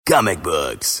comic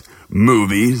books,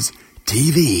 movies,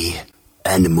 TV,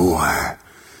 and more.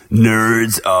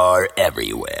 Nerds are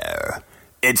everywhere.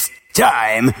 It's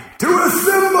time to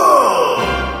assemble!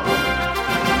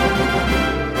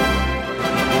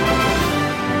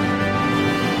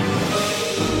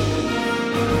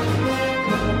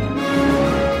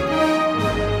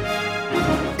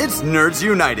 It's Nerds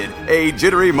United, a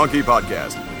Jittery Monkey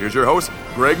podcast. Here's your host,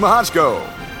 Greg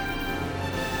Mahochko.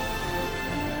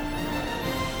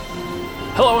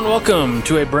 Hello and welcome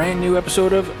to a brand new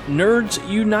episode of Nerds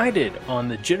United on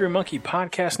the Jittery Monkey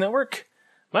Podcast Network.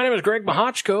 My name is Greg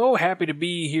Mahochko. Happy to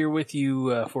be here with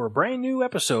you for a brand new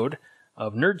episode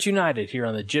of Nerds United here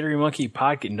on the Jittery Monkey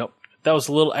Podcast. Nope, that was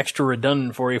a little extra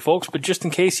redundant for you folks, but just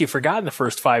in case you forgot in the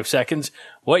first 5 seconds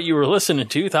what you were listening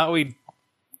to, thought we'd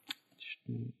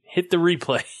hit the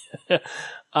replay.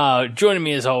 Joining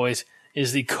me as always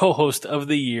is the co-host of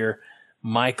the year,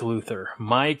 Mike Luther.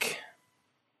 Mike,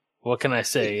 what can I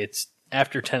say? It's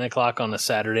after 10 o'clock on a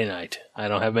Saturday night. I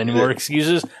don't have any more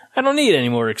excuses. I don't need any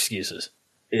more excuses.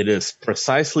 It is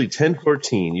precisely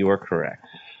 10:14. You are correct.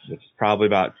 It's probably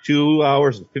about 2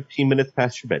 hours and 15 minutes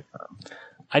past your bedtime.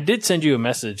 I did send you a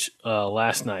message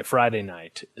last night, Friday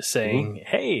night, saying,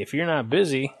 hey, if you're not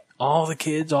busy, all the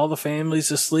kids, all the families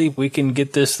asleep, we can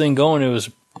get this thing going. It was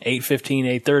 8:15,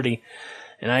 8:30.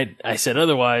 And I said,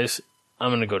 otherwise, I'm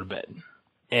going to go to bed.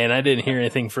 And I didn't hear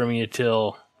anything from you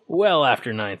till well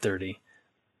after 9:30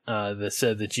 that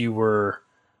said that you were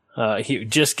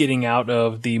just getting out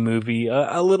of the movie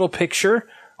A Little Picture,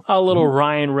 a little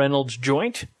Ryan Reynolds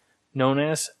joint known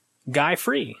as Guy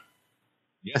Free.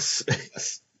 Yes,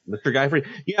 Mr. Guy Free.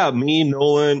 Yeah, me,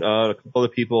 Nolan, a couple other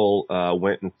people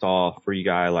went and saw Free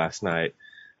Guy last night.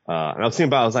 And I was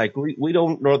thinking about, I was like, we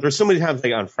don't know. There's so many times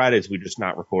like on Fridays we're just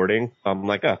not recording. So I'm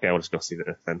like, okay, I'll just go see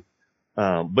this then.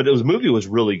 But the movie was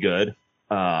really good.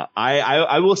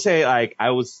 I will say, like,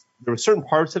 there were certain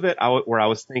parts of it where I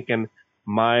was thinking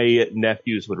my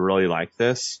nephews would really like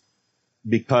this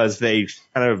because they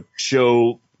kind of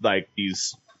show like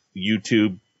these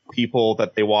YouTube people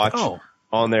that they watch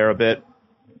on there a bit.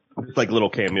 Just like little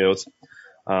cameos.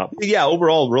 Yeah,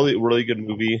 overall, really, really good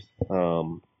movie.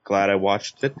 Glad I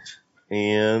watched it.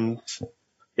 And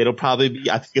it'll probably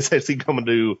be, I think it's actually coming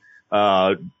to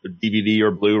DVD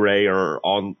or Blu-ray or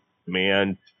on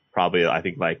demand, probably, I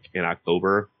think, like in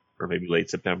October or maybe late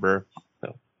September.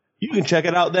 So you can check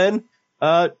it out then,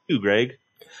 too, Greg.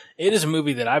 It is a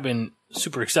movie that I've been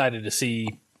super excited to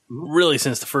see really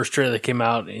since the first trailer came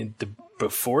out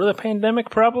before the pandemic,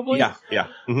 probably. Yeah.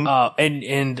 Mm-hmm.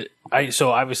 And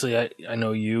so obviously I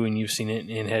know you and you've seen it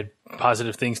and had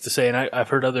positive things to say, and I've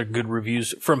heard other good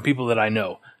reviews from people that I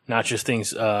know, not just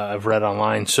things I've read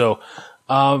online. So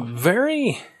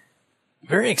very,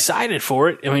 very excited for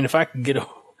it. I mean, if I could get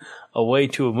away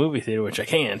to a movie theater, which I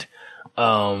can't,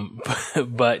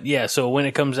 but yeah. So when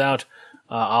it comes out,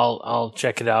 I'll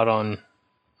check it out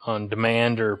on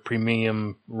demand or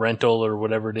premium rental or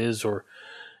whatever it is, or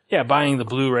yeah, buying the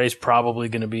Blu-ray is probably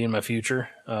going to be in my future.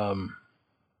 I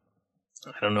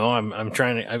don't know. I'm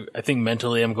trying to. I think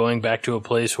mentally, I'm going back to a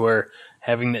place where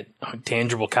having that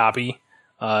tangible copy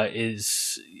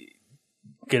is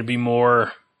going to be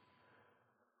more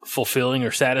fulfilling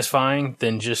or satisfying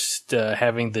than just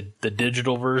having the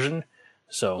digital version.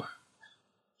 So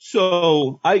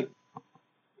I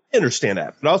understand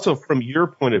that, but also from your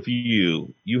point of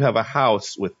view, you have a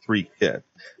house with 3 kids.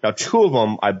 Now, 2 of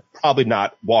them, I'm probably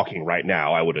not walking right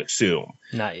now, I would assume.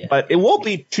 Not yet. But it won't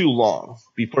be too long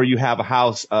before you have a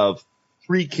house of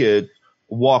 3 kids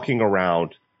walking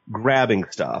around, grabbing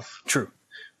stuff. True.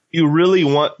 You really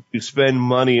want to spend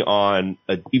money on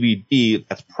a DVD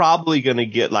that's probably going to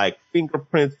get like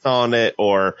fingerprints on it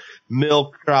or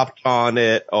milk dropped on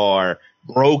it or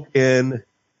broken.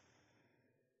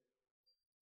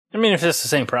 I mean, if it's the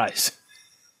same price,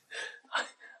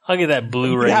 I'll get that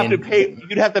Blu-ray.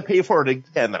 You'd have to pay for it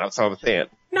again. That's what I'm saying.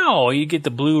 No, you get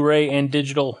the Blu-ray and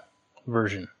digital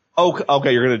version.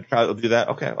 Okay, you're going to try to do that?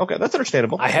 Okay, that's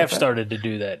understandable. I have started to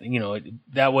do that. You know,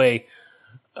 that way,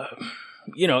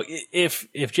 you know, if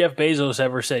Jeff Bezos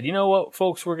ever said, you know what,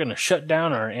 folks, we're going to shut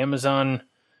down our Amazon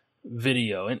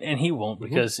video, and he won't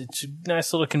because it's a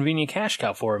nice little convenient cash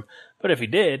cow for him. But if he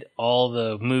did, all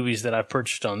the movies that I've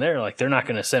purchased on there, like they're not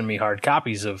going to send me hard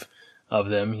copies of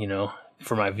them, you know,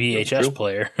 for my VHS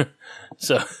player.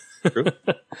 So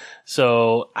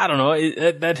I don't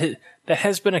know. That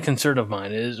has been a concern of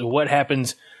mine is what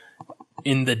happens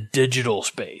in the digital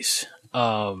space.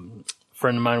 A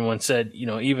friend of mine once said, you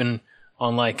know, even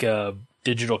on like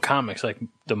digital comics, like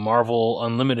the Marvel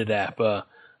Unlimited app,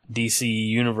 DC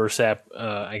Universe app,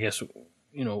 I guess,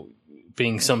 you know,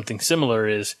 being something similar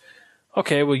is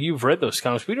Okay, well, you've read those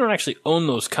comics. We don't actually own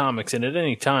those comics, and at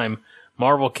any time,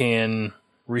 Marvel can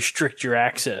restrict your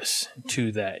access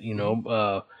to that.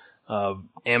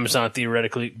 Amazon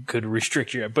theoretically could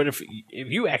restrict your. But if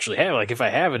you actually have, like, if I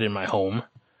have it in my home,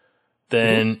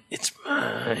 then it's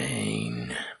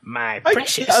mine, my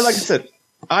precious. Like I said,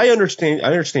 I understand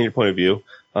your point of view.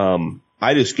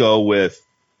 I just go with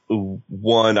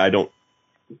one.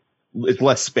 It's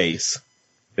less space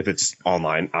if it's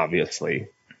online, obviously.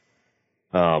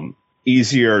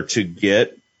 Easier to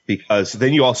get because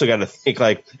then you also got to think,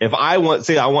 like, if I want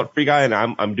Free Guy and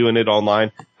I'm doing it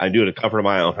online, I do it to comfort of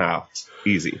my own house.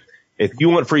 Easy. If you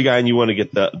want Free Guy and you want to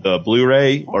get the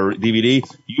Blu-ray or DVD,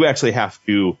 you actually have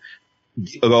to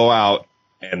go out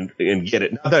and get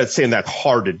it. Not that it's saying that's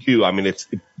hard to do. I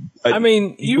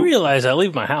mean, you realize I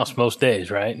leave my house most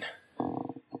days, right?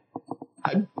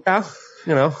 Yeah.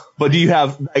 But do you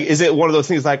have, like, is it one of those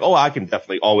things like, oh, I can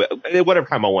definitely always, whatever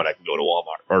time I want, I can go to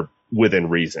Walmart or within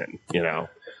reason,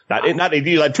 not like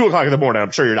 2:00 in the morning.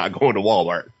 I'm sure you're not going to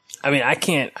Walmart. I mean, I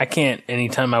can't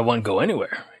anytime I want go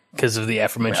anywhere because of the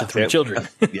aforementioned three children.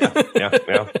 Yeah.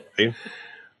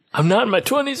 I'm not in my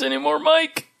 20s anymore,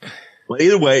 Mike. Well,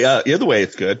 either way,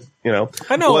 it's good. I know.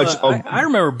 I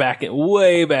remember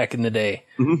way back in the day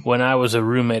when I was a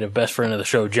roommate of best friend of the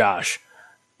show, Josh.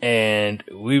 And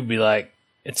we'd be like,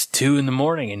 it's 2 a.m.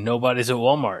 and nobody's at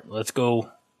Walmart. Let's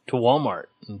go to Walmart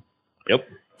and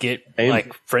get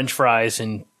like French fries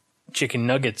and chicken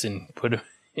nuggets and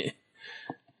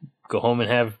go home and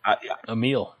have a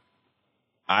meal.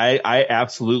 I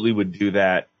absolutely would do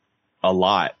that a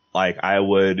lot. Like I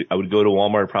would go to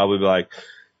Walmart, probably be like,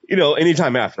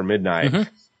 anytime after midnight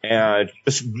and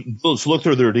just look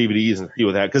through their DVDs and see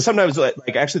what that, because sometimes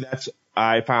like actually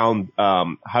I found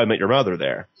How I Met Your Mother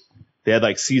there. They had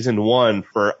like season 1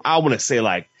 for, I want to say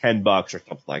like $10 or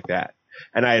something like that.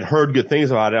 And I had heard good things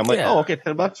about it. I'm like, oh, okay,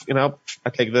 $10, I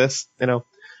take this,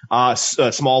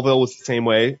 Smallville was the same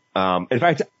way. In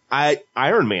fact,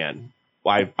 Iron Man,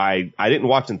 I didn't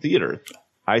watch in theaters.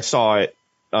 I saw it,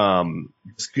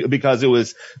 because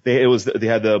they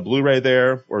had the Blu-ray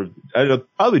there, or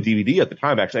probably DVD at the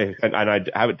time, actually, and I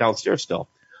have it downstairs still.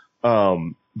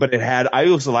 But I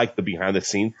also like the behind the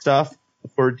scenes stuff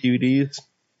for DVDs.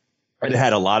 And it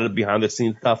had a lot of behind the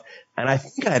scenes stuff. And I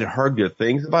think I had heard good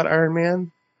things about Iron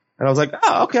Man. And I was like,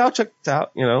 oh, okay, I'll check this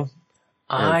out,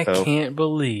 I can't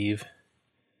believe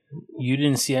you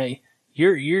didn't see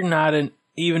you're not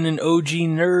even an OG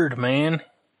nerd, man.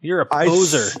 You're a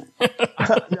poser.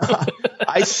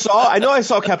 I know I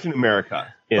saw Captain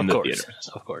America in the theaters.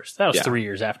 Of course. That was 3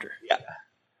 years after. Yeah.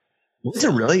 Was it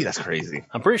really? That's crazy.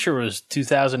 I'm pretty sure it was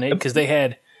 2008 because they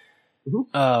had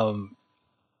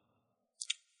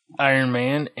Iron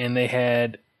Man and they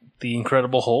had the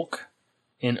Incredible Hulk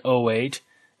in 2008.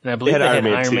 And I believe they had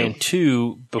Iron Man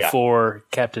 2 before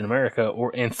Captain America,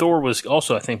 and Thor was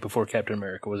also, I think, before Captain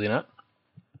America, was he not?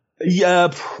 Yeah,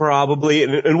 probably.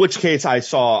 In which case, I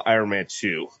saw Iron Man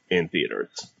 2 in theaters.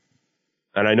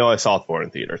 And I know I saw Thor in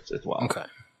theaters as well. Okay.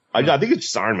 I think it's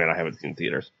just Iron Man I haven't seen in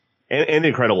theaters. And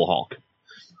Incredible Hulk.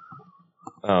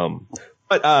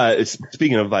 But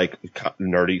speaking of, like,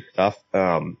 nerdy stuff,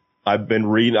 I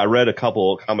read a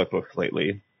couple comic books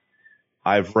lately.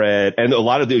 I've read, and a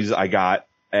lot of these I got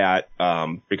at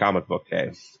Free Comic Book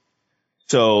Day.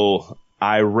 So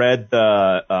I read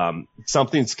the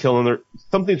Something's Killing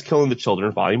the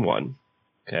Children, Volume 1.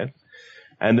 Okay.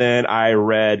 And then I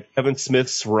read Kevin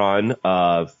Smith's run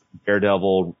of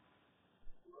Daredevil.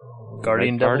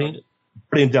 Guardian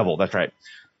Devil, that's right.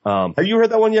 Have you read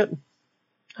that one yet?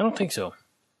 I don't think so.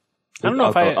 I don't know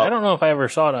if I ever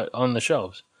saw it on the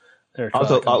shelves.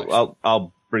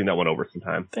 I'll bring that one over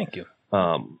sometime. Thank you.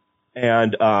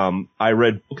 And I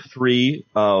read book 3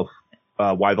 of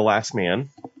Y the Last Man,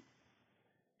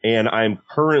 and I'm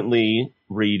currently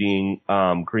reading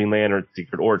Green Lantern: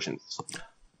 Secret Origins.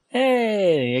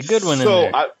 Hey, a good one in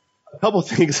there. A couple of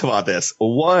things about this.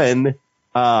 One,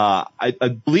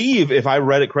 I believe if I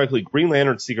read it correctly, Green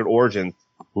Lantern: Secret Origins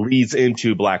leads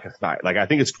into Blackest Night. Like I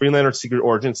think it's Green Lantern: Secret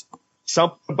Origins,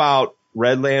 something about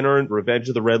Red Lantern, Revenge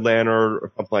of the Red Lantern,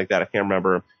 or something like that. I can't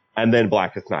remember. And then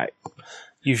Blackest Night.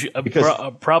 You should,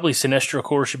 probably Sinestro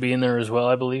Corps should be in there as well,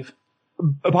 I believe.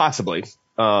 Possibly.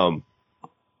 I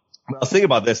was thinking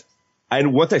about this,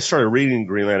 and once I started reading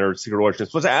Green Lantern: Secret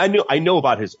Origins, I know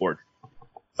about his origin,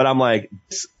 but I'm like,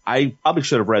 I probably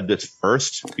should have read this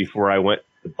first before I went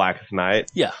to Blackest Night.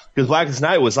 Yeah, because Blackest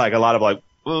Night was like a lot of like,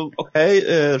 well, okay,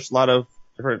 there's a lot of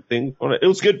different things on it. It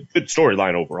was good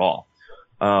storyline overall.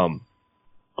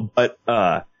 But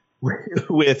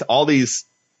with all these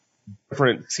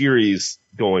different series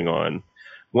going on,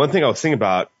 one thing I was thinking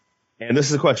about and this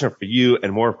is a question for you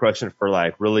and more a question for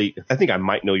like really, I think I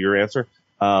might know your answer,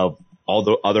 all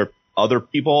the other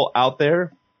people out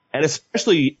there. And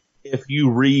especially if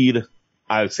you read,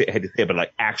 I hate to say it, but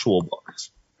like actual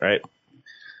books, right?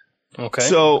 Okay.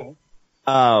 So,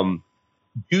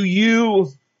 do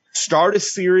you start a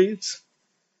series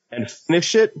and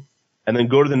finish it and then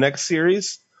go to the next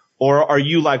series? Or are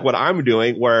you like what I'm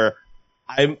doing where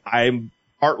I'm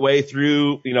partway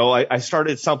through, I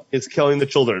started Something is Killing the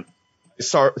Children.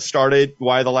 I started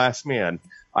Why the Last Man.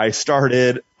 I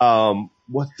started, the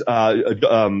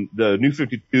New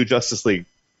 52 Justice League.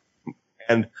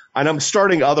 And I'm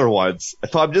starting other ones.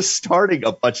 So I'm just starting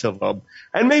a bunch of them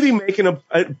and maybe making a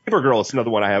Paper Girl is another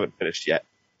one I haven't finished yet.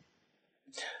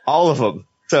 All of them.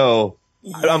 So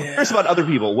I'm curious about other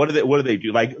people. What do they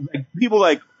do? Like people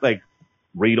like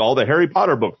read all the Harry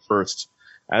Potter books first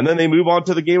and then they move on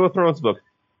to the Game of Thrones book.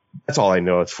 That's all I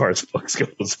know as far as books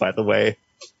goes, by the way.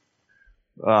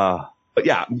 But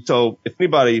yeah, so if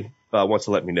anybody wants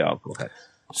to let me know, go ahead.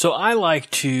 So I like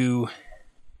to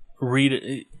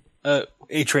read a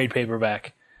trade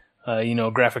paperback,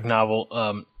 graphic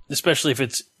novel, especially if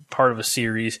it's part of a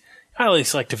series. I at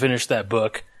least like to finish that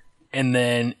book, and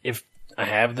then if I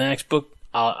have the next book,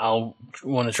 I'll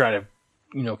want to try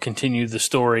to, continue the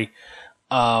story.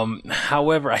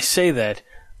 However, I say that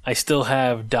I still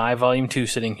have Die Volume 2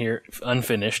 sitting here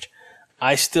unfinished.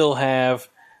 I still have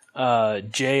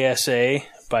JSA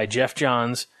by Jeff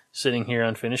Johns sitting here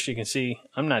unfinished. You can see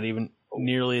I'm not even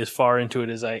nearly as far into it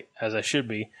as I should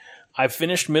be. I've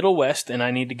finished Middle West, and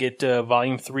I need to get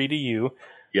Volume 3 to you.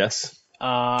 Yes.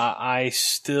 I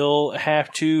still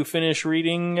have to finish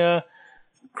reading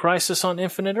Crisis on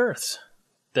Infinite Earths.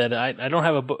 That I don't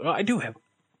have a book. I do have.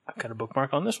 I've got a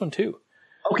bookmark on this one too.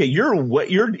 Okay,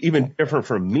 you're even different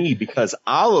from me because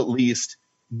I'll at least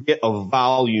get a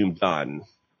volume done.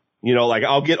 Like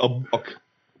I'll get a book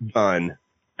done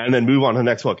and then move on to the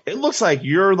next book. It looks like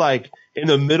you're like in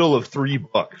the middle of 3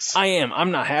 books. I am.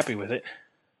 I'm not happy with it.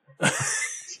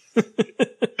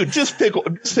 just pick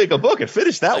a book and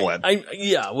finish that one.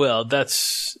 Yeah, well,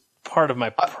 that's part of my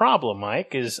problem,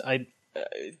 Mike, is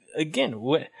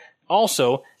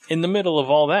also in the middle of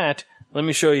all that, let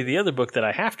me show you the other book that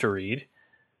I have to read.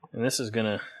 And this is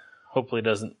gonna hopefully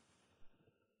doesn't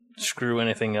screw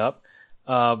anything up.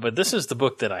 But this is the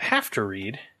book that I have to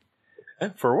read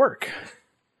for work.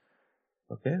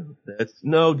 Okay.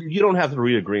 No, you don't have to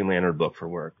read a Green Lantern book for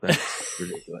work. That's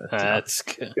ridiculous.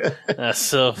 That's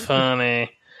so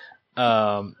funny.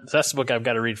 So that's the book I've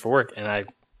got to read for work, and I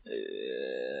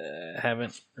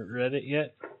haven't read it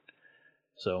yet.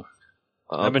 So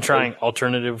I've been trying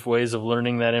alternative ways of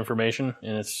learning that information,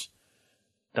 and it's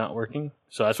not working.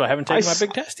 So that's why I haven't taken my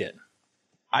big test yet.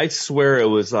 I swear it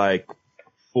was like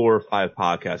 4 or 5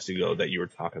 podcasts ago that you were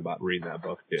talking about reading that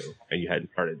book too, and you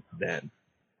hadn't started then.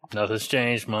 Nothing's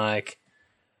changed, Mike.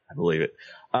 I believe it.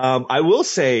 I will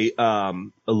say a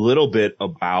little bit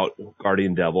about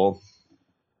Guardian Devil.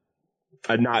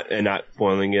 Not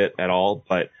spoiling it at all,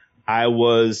 but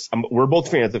we're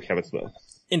both fans of Kevin Smith.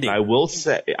 Indeed. I will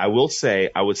say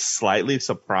I was slightly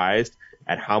surprised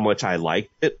at how much I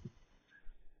liked it.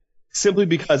 Simply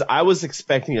because I was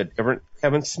expecting a different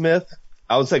Kevin Smith.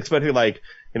 I was expecting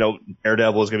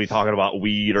Daredevil was going to be talking about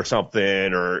weed or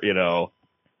something or,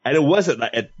 and it wasn't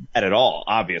that at all,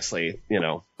 obviously,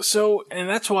 So, and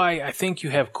that's why I think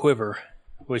you have Quiver,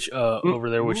 which, over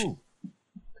there, which.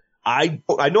 I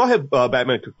know I have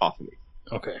Batman Cacophony.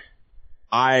 Okay.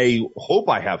 I hope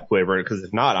I have Quiver because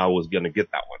if not, I was going to get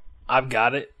that one. I've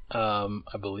got it. I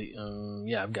believe,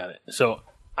 yeah, I've got it. So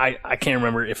I can't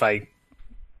remember if I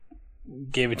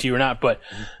gave it to you or not, but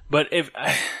if,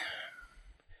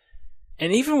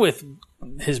 and even with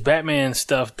his Batman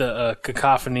stuff, the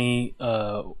Cacophony,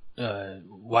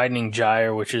 Widening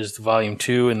Gyre, which is volume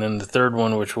 2, and then the third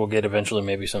one, which we'll get eventually,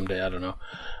 maybe someday, I don't know.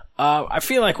 I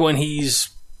feel like when he's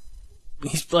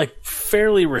like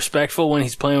fairly respectful when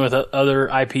he's playing with other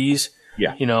IPs.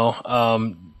 Yeah.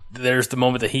 There's the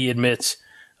moment that he admits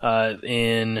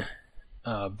in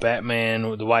Batman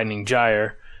with the Widening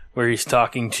Gyre where he's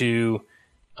talking to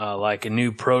like a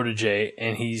new protege,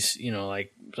 and he's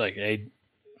like, hey,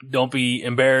 don't be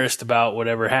embarrassed about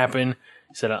whatever happened.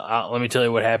 He said, let me tell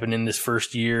you what happened in this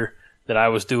first year that I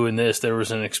was doing this. There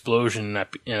was an explosion,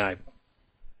 and I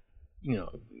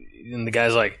and the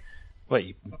guy's like, what,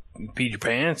 you peed your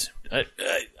pants?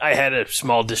 I had a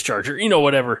small discharger,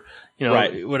 whatever,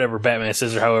 right. Whatever Batman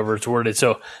says or however it's worded.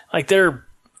 So, like, there are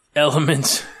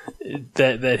elements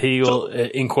that he will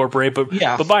incorporate, but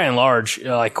by and large,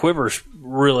 like, Quiver's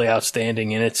really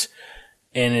outstanding, and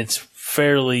it's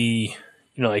fairly,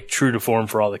 like, true to form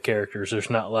for all the characters. There's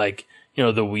not like,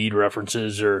 the weed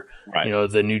references or, Right.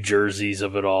 the New Jerseys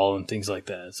of it all and things like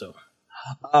that. So,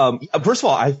 first of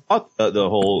all, I thought the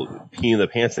whole peeing in the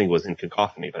pants thing was in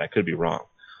Cacophony, but I could be wrong.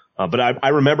 But I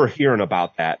remember hearing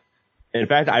about that. In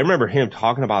fact, I remember him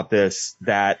talking about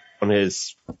that on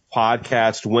his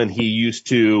podcast when he used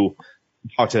to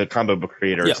talk to comic book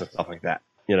creators and stuff like that.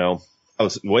 That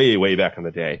was way, way back in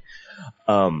the day.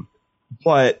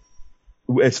 But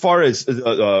as far as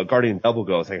Guardian Double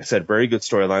goes, like I said, very good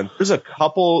storyline. There's a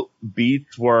couple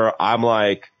beats where I'm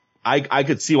like, I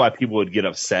could see why people would get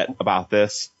upset about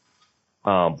this,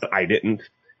 but I didn't.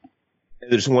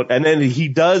 There's one, and then he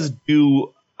does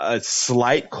do a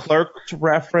slight Clerks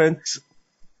reference,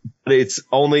 but it's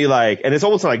only and it's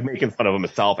almost like making fun of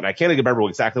himself. And I can't remember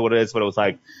exactly what it is, but it was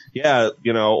like,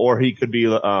 or he could be,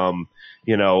 at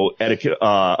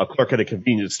a clerk at a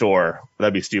convenience store.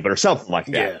 That'd be stupid or something like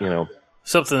that,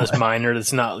 Something that's minor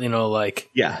that's not,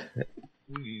 Yeah.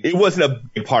 It wasn't a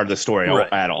big part of the story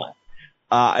at all.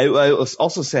 I will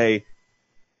also say,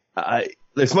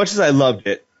 as much as I loved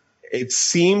it, it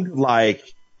seemed like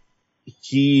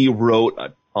he wrote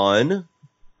a ton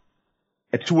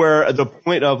to where the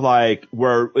point of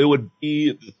where it would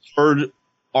be the third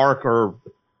arc or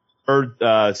third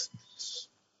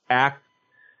act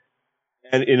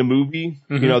and in a movie,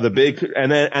 the big,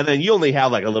 and then you only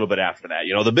have a little bit after that,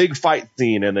 the big fight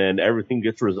scene, and then everything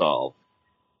gets resolved.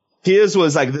 His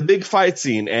was the big fight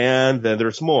scene, and then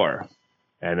there's more,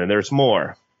 and then there's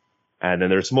more, and then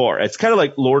there's more. It's kind of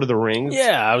like Lord of the Rings.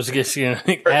 Yeah, I was just going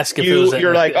to ask if it was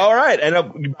you're all right, and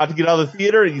you're about to get out of the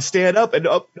theater, and you stand up, and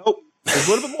nope, there's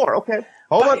a little bit more. Okay,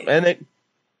 hold on, and then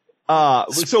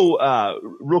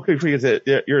real quick,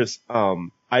 yours.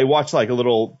 I watched a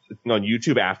little thing on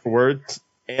YouTube afterwards,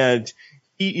 and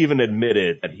he even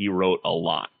admitted that he wrote a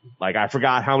lot. I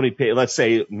forgot how many pages. Let's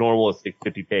say normal is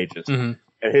 50 pages, and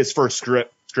his first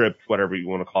script, whatever you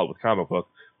want to call it with comic book,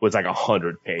 was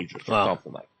 100 pages or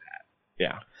something like that.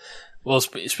 Yeah. Well,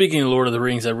 speaking of Lord of the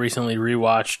Rings, I recently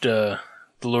rewatched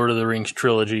the Lord of the Rings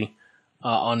trilogy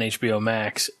on HBO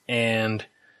Max, and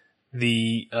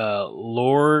the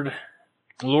Lord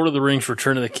of the Rings: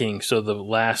 Return of the King. So the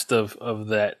last of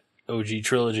that OG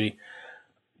trilogy.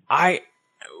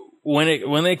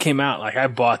 When they came out, I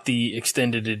bought the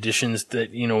extended editions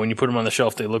that, when you put them on the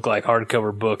shelf, they look like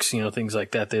hardcover books, things like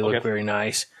that. They look very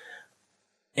nice.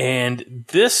 And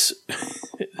this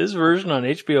version on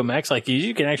HBO Max,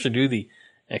 you can actually do the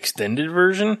extended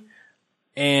version.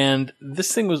 And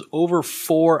this thing was over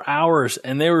 4 hours,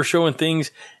 and they were showing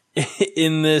things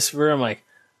in this where I'm like,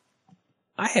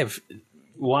 I have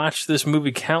watched this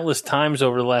movie countless times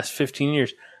over the last 15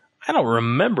 years. I don't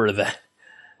remember that.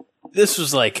 This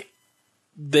was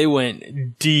they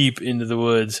went deep into the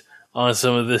woods on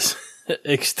some of this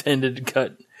extended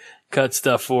cut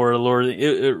stuff for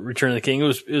Return of the King. It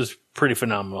was pretty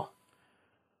phenomenal.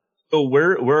 So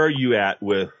where are you at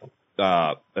with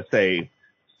let's say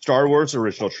Star Wars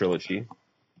original trilogy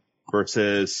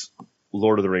versus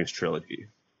Lord of the Rings trilogy?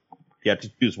 You have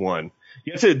to choose one.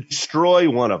 You have to destroy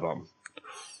one of them,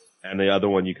 and the other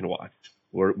one you can watch.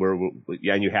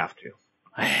 And you have to.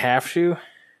 I have to?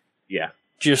 Yeah.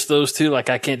 Just those two? I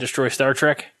can't destroy Star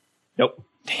Trek? Nope.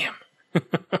 Damn.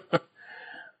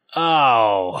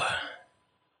 Oh.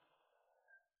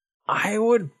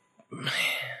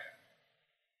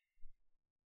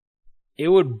 It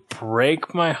would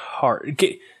break my heart.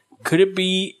 Could I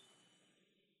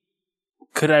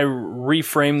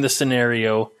reframe the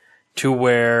scenario to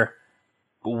where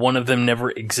one of them never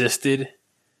existed?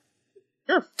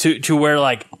 Sure. To where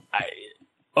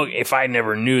if I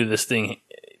never knew this thing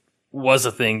was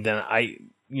a thing, then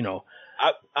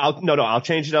I'll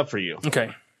change it up for you.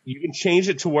 Okay. You can change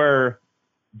it to where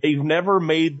they've never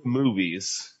made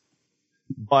movies,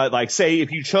 but say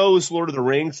if you chose Lord of the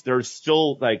Rings, there's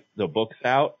still the books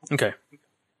out. Okay.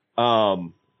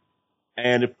 And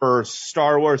for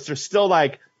Star Wars, there's still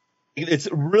it's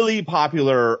really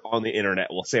popular on the internet,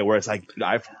 we'll say, where it's dude,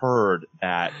 I've heard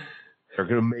that they're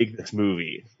going to make this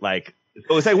movie.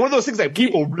 So it's one of those things that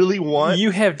people really want.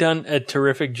 You have done a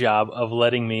terrific job of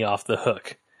letting me off the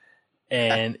hook.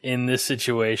 And in this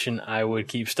situation, I would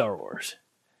keep Star Wars.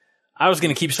 I was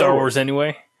going to keep Star Wars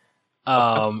anyway.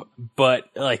 But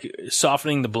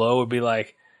softening the blow would be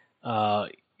like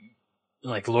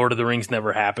Lord of the Rings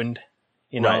never happened.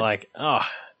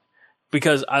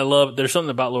 Because there's something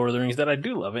about Lord of the Rings that I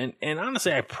do love. And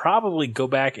honestly, I probably go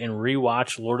back and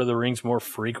rewatch Lord of the Rings more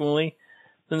frequently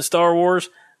than Star Wars.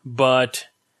 But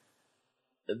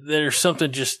there's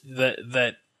something just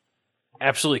that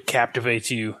absolutely captivates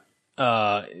you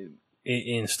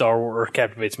in Star Wars, or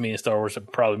captivates me in Star Wars,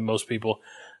 and probably most people.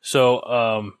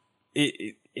 So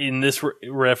in this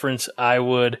reference, I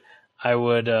would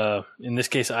in this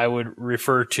case, I would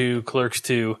refer to Clerks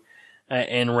 2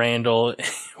 and Randall,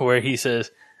 where he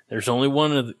says, "There's only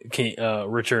one of the king,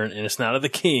 return, and it's not of the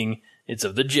king; it's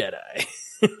of the Jedi."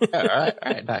 All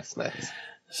right, nice.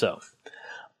 So,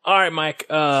 all right, Mike.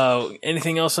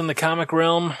 Anything else in the comic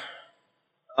realm?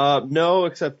 No,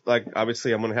 except like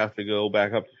obviously I'm gonna have to go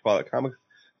back up to Twilight Comics,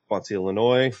 Swansea,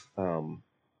 Illinois. I don't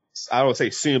want to say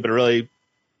soon, but really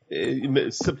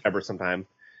September sometime,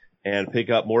 and pick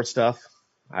up more stuff.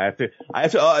 I have to.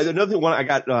 Another one. I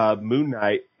got Moon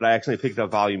Knight, but I actually picked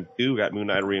up Volume 2. Got Moon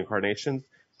Knight Reincarnation.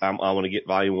 I'm going to get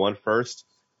Volume 1 first,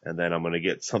 and then I'm going to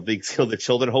get Something Kill the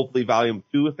Children. Hopefully, Volume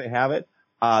 2 if they have it.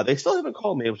 They still haven't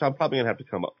called me, which I'm probably going to have to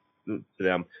come up to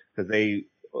them because they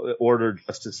ordered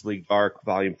Justice League Dark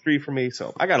Volume 3 for me.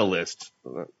 So I got a list.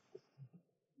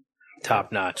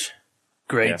 Top notch.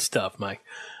 Great stuff, Mike.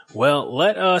 Well,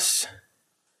 let us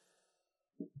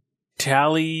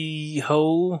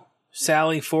tally-ho,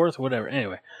 Sally forth, whatever.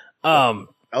 Anyway.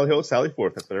 Tally-ho, Sally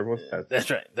forth. That's what everyone says.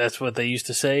 That's right. That's what they used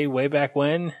to say way back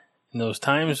when, in those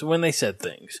times when they said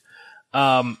things.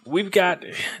 We've got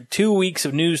 2 weeks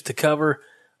of news to cover.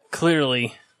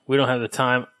 Clearly, we don't have the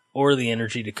time or the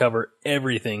energy to cover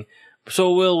everything.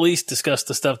 So we'll at least discuss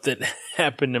the stuff that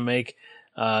happened to make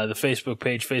the Facebook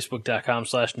page,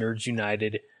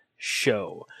 facebook.com/NerdsUnited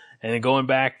show. And then going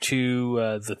back to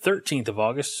the 13th of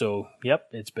August, so, yep,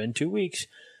 it's been 2 weeks.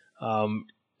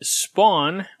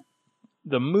 Spawn,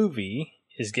 the movie,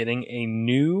 is getting a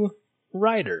new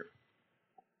writer.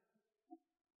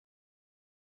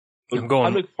 I'm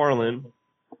going. Todd McFarlane.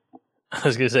 I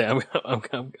was gonna say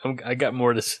I got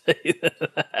more to say than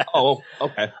that. Oh,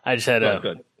 okay. I just had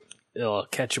a little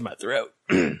catch in my throat.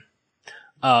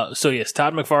 So yes,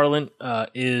 Todd McFarlane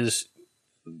is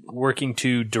working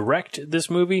to direct this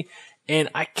movie, and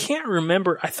I can't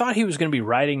remember. I thought he was going to be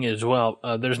writing as well.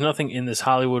 There's nothing in this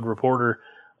Hollywood Reporter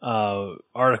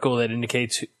article that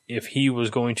indicates if he was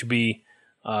going to be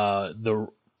the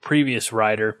previous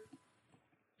writer,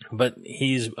 but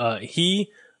he's he,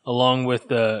 along with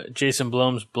Jason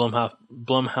Blum's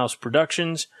Blumhouse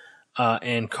Productions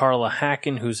and Carla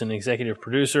Hacken, who's an executive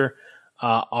producer,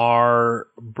 are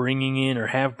bringing in or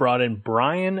have brought in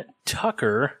Brian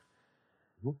Tucker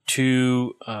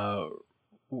to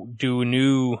do a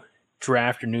new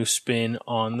draft or new spin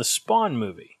on the Spawn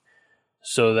movie,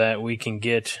 so that we can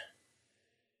get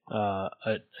a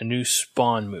new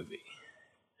Spawn movie.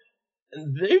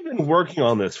 They've been working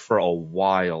on this for a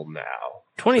while now.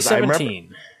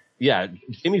 2017. Yeah,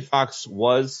 Jamie Foxx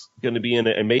was going to be in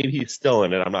it, and maybe he's still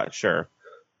in it. I'm not sure.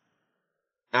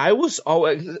 I would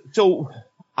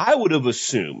have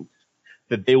assumed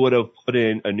that they would have put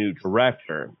in a new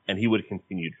director, and he would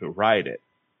continue to write it.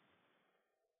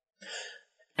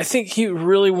 I think he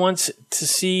really wants to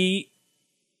see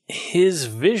his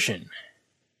vision.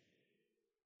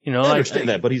 You know, I understand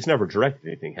that, but he's never directed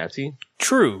anything, has he?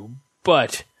 True,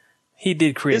 but he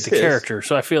did create the character,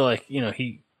 so I feel like, you know,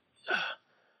 he...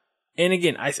 And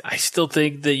again, I still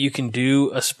think that you can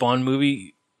do a Spawn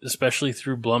movie, especially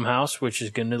through Blumhouse, which is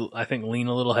going to, I think, lean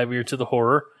a little heavier to the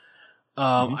horror.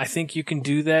 I think you can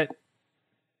do that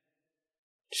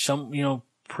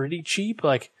pretty cheap.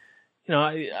 Like, you know,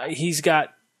 he's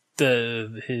got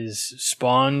his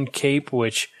Spawn cape,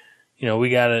 which, you know, we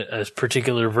got a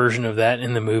particular version of that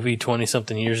in the movie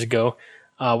 20-something years ago,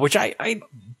 which I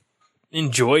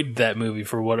enjoyed that movie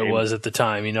for what it was at the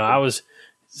time. You know, I was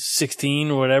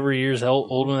 16 or whatever years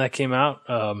old when that came out.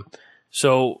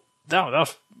 So that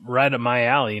was right up my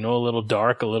alley, you know, a little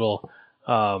dark, a little,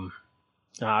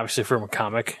 obviously from a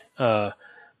comic. But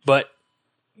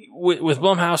with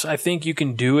Blumhouse, I think you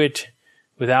can do it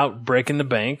without breaking the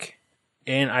bank.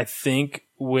 And I think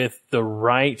with the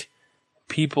right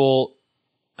people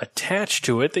attached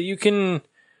to it, that you can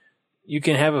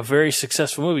have a very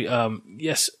successful movie.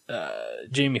 Yes,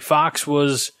 Jamie Foxx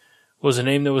was a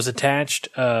name that was attached.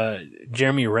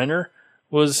 Jeremy Renner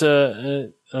was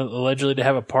allegedly to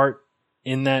have a part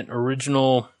in that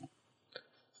original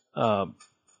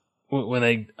when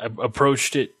they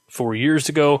approached it 4 years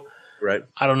ago. Right.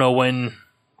 I don't know when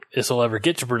this will ever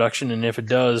get to production, and if it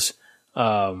does,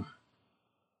 you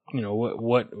know,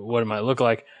 what it might look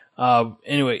like.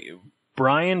 Anyway,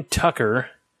 Brian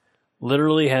Tucker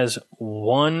literally has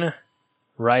one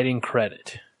writing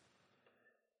credit,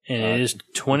 and it is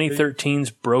 2013's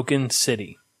Broken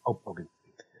City. Oh, Broken City.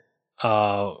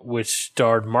 Which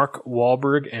starred Mark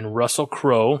Wahlberg and Russell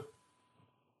Crowe.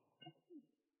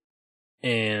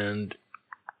 And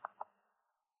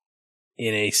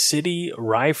in a city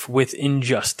rife with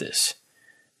injustice,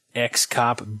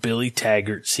 ex-cop Billy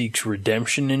Taggart seeks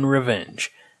redemption and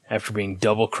revenge after being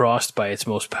double-crossed by its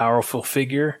most powerful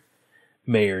figure,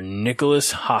 Mayor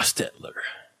Nicholas Hostetler.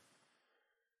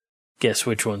 Guess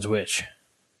which one's which?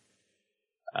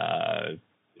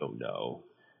 Don't know.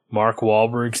 Mark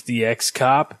Wahlberg's the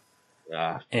ex-cop,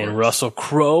 and Russell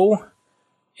Crowe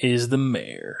is the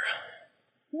mayor.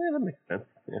 Yeah, that makes sense.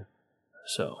 Yeah.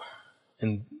 So,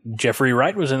 and Jeffrey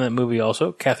Wright was in that movie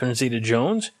also. Catherine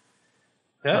Zeta-Jones.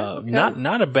 Yeah, okay.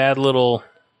 Not a bad little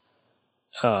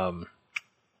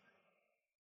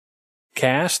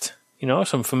cast. You know,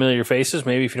 some familiar faces,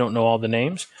 maybe if you don't know all the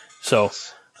names. So,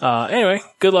 anyway,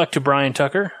 good luck to Brian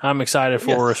Tucker. I'm excited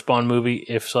for a Spawn movie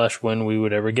if/when we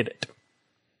would ever get it.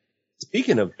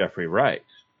 Speaking of Jeffrey Wright,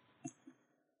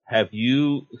 have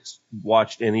you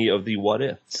watched any of the What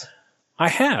Ifs? I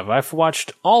have. I've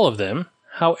watched all of them.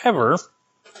 However,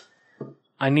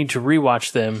 I need to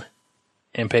rewatch them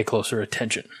and pay closer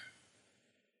attention.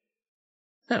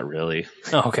 Not really.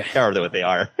 Oh, okay. They are what they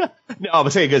are. No, I'm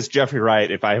saying because Jeffrey Wright,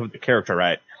 if I have the character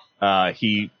right,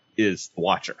 he is the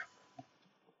Watcher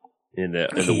in the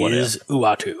What If. He is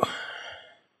Uatu.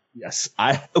 Yes,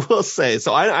 I will say.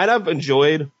 So I've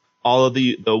enjoyed all of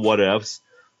the What Ifs.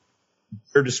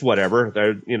 They're just whatever.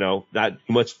 They're, not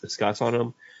much to discuss on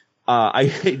them.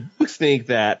 I do think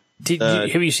that.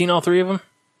 Have you seen all three of them?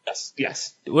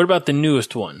 Yes. What about the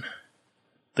newest one?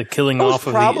 The killing off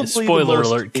of the spoiler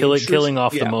alert, killing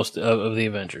off the most of the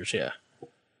Avengers. Yeah.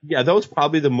 Yeah, that was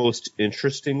probably the most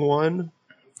interesting one.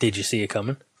 Did you see it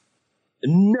coming?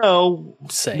 No.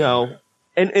 Same. No.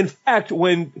 And in fact,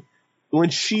 when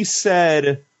she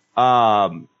said,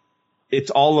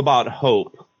 it's all about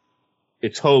hope.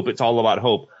 It's hope. It's all about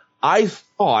hope. I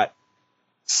thought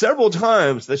several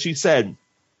times that she said,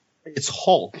 it's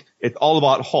Hulk. It's all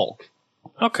about Hulk.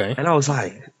 Okay. And I was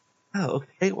like, oh,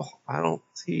 okay. Well, I don't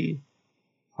see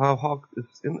how Hulk is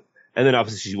in it. And then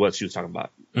obviously what she was talking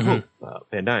about.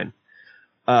 Van Dyne.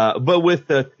 But with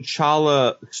the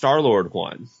T'Challa Star-Lord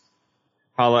one,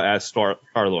 T'Challa as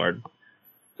Star-Lord,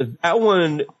 that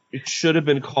one should have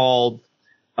been called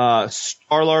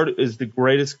Star-Lord is the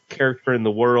greatest character in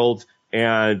the world,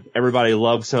 and everybody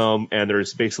loves him, and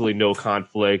there's basically no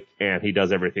conflict, and he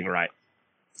does everything right.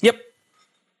 Yep.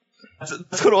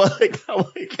 That's what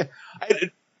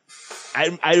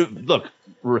I look,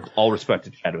 with all respect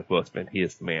to Chadwick Boseman, he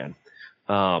is the man.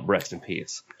 Rest in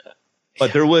peace.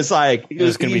 But there was it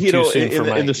was going to be too soon for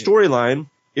Mike. In the storyline,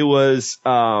 it was,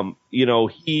 Thanos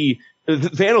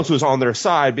was on their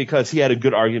side because he had a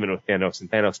good argument with Thanos,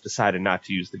 and Thanos decided not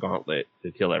to use the gauntlet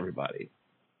to kill everybody.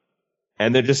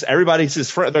 And then just everybody's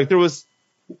his friend. Like I was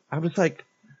like,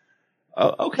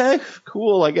 oh, okay,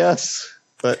 cool, I guess.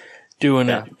 But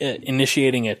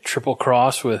initiating a triple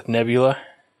cross with Nebula.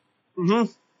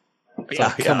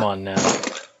 Mm-hmm. Come on now.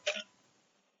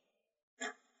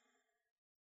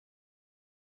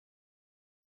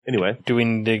 Anyway, do we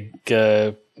need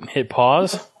to hit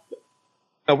pause?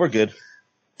 Oh, we're good.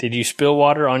 Did you spill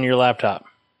water on your laptop?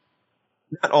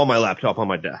 Not on my laptop, on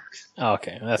my desk. Oh,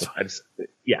 okay, that's fine.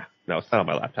 No, it's not on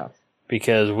my laptop.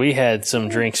 Because we had some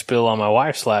drink spill on my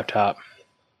wife's laptop.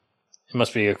 It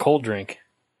must be a cold drink.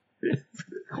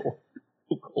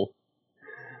 Cool.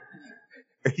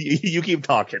 You keep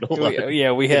talking.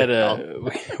 We had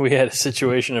a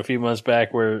situation a few months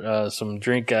back where some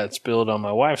drink got spilled on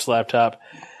my wife's laptop,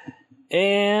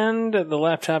 and the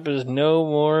laptop is no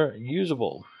more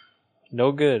usable.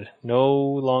 No good. No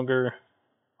longer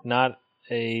not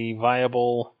a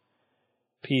viable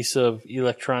piece of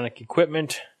electronic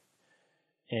equipment.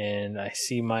 And I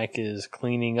see Mike is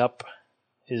cleaning up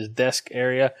his desk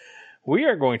area. We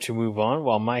are going to move on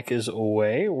while Mike is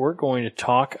away. We're going to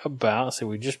talk about,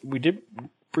 we did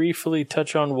briefly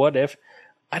touch on What If.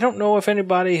 I don't know if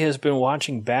anybody has been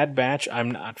watching Bad Batch.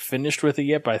 I'm not finished with it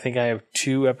yet, but I think I have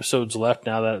 2 episodes left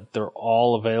now that they're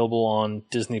all available on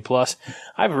Disney Plus.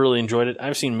 I've really enjoyed it.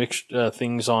 I've seen mixed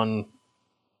things on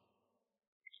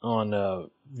the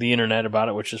internet about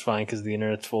it, which is fine because the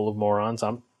internet's full of morons.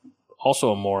 I'm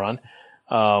also a moron,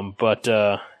 but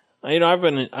I've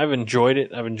enjoyed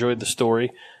it. I've enjoyed the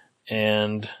story,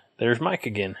 and there's Mike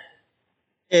again.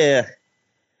 Yeah,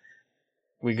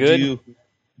 we good?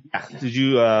 Did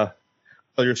you tell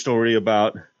your story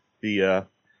about the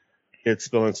kids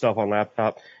spilling stuff on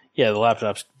laptop? Yeah, the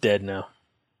laptop's dead now.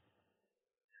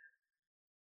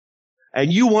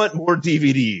 And you want more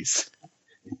DVDs?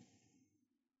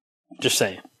 Just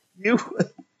saying. You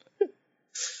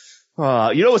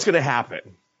know what's going to happen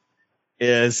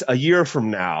is a year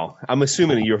from now. I'm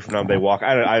assuming a year from now they walk.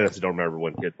 I just don't remember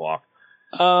when kids walk.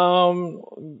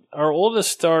 Our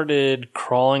oldest started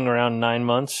crawling around 9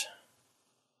 months.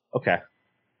 Okay.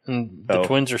 And the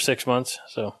twins are 6 months,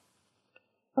 so.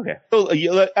 Okay. So,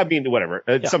 I mean, whatever.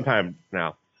 Sometime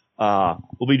now,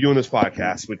 we'll be doing this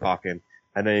podcast. We're talking,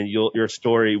 and then your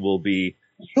story will be,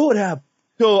 you know what happened?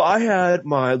 So I had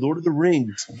my Lord of the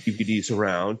Rings DVDs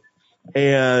around,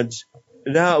 and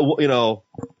now,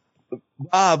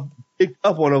 Bob picked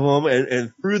up one of them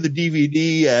and threw the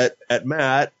DVD at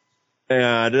Matt,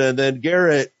 and then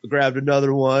Garrett grabbed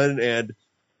another one, and,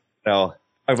 talk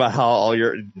about how all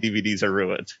your DVDs are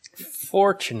ruined.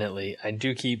 Fortunately, I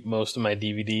do keep most of my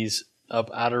DVDs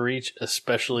up out of reach,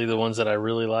 especially the ones that I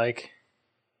really like.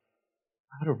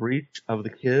 Out of reach of the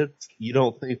kids? You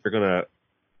don't think they're going to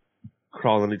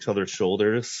crawl on each other's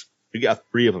shoulders? We got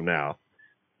 3 of them now.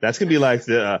 That's going to be like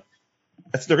they're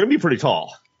going to be pretty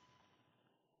tall.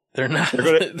 They're not. They're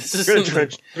going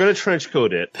to trench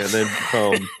coat it and then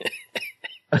become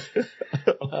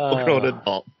a grown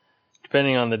adult.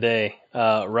 Depending on the day,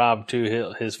 Rob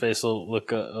too, his face will look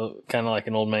kind of like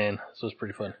an old man, so it's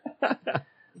pretty fun.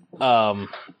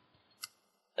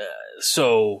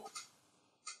 So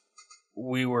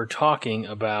we were talking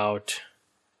about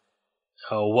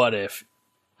What If.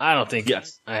 I don't think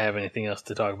I have anything else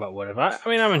to talk about What If. I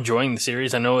mean, I'm enjoying the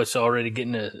series. I know it's already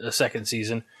getting a second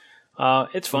season.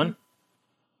 It's fun,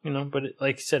 but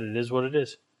like you said, it is what it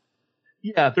is.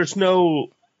 Yeah, there's no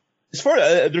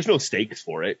stakes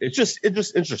for it. It's just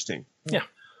interesting. Yeah.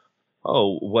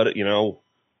 Oh, what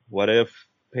if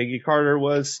Peggy Carter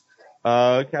was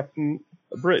Captain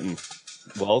Britain?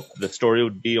 Well, the story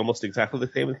would be almost exactly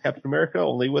the same as Captain America,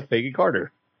 only with Peggy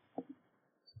Carter.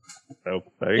 So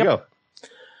there you go.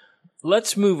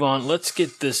 Let's move on. Let's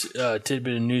get this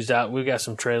tidbit of news out. We've got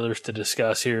some trailers to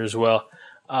discuss here as well.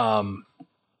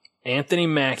 Anthony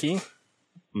Mackie,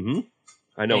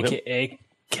 I know AKA him.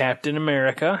 Captain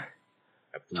America,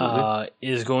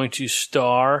 is going to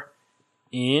star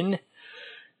in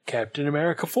Captain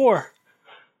America 4.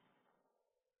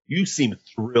 You seem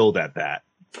thrilled at that.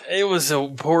 It was so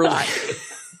poorly.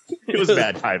 It was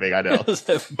bad timing, I know.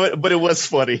 But it was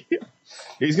funny.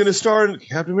 He's going to star in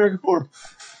Captain America 4.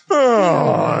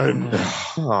 Oh.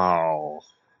 All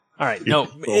right. No,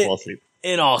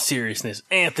 in all seriousness,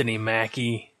 Anthony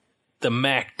Mackie, the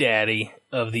Mac Daddy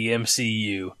of the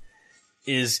MCU,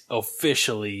 is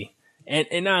officially, and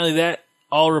not only that,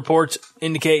 all reports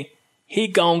indicate he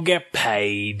gonna get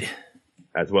paid.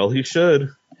 As well he should.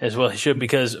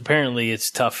 Because apparently it's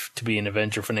tough to be an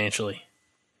Avenger financially.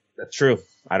 That's true.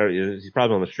 He's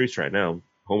probably on the streets right now,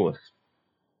 homeless.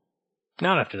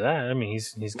 Not after that. I mean,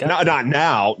 he's got not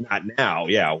now.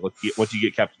 Yeah, once you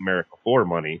get Captain America 4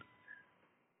 money,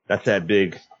 that's that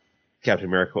big Captain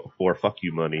America 4 fuck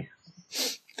you money.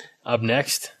 Up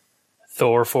next,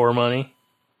 Thor 4 money.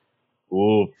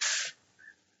 Ooh.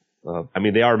 I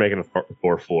mean, they are making a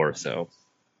Thor 4, so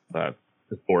the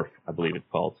 4th, I believe it's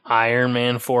called. Iron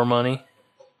Man 4 money.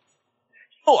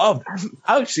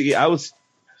 Actually, I was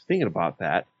thinking about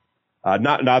that.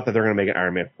 Not that they're going to make an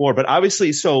Iron Man 4, but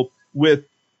obviously, so with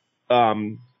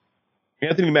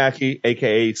Anthony Mackie,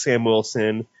 a.k.a. Sam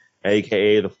Wilson,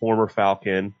 a.k.a. the former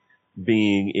Falcon,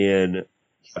 being in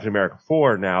Captain America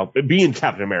 4 now, being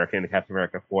Captain America in Captain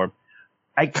America 4,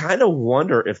 I kind of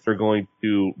wonder if they're going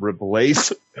to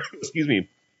replace,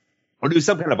 or do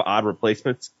some kind of odd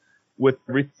replacements with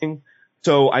everything.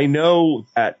 So I know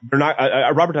that they're not,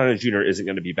 Robert Downey Jr. isn't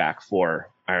going to be back for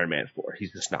Iron Man 4.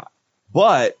 He's just not.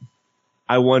 But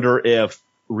I wonder if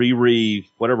Riri,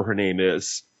 whatever her name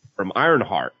is, from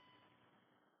Ironheart,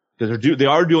 because they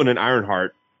are doing an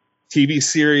Ironheart TV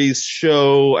series,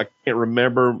 show, I can't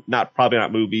remember, probably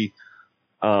not movie.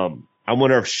 I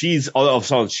wonder if she's going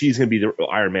to be the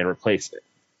Iron Man replacement.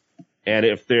 And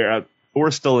if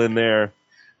Thor's still in there,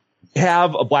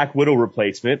 have a Black Widow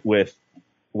replacement with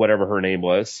whatever her name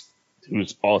was,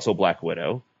 who's also Black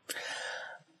Widow.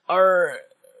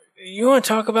 You want to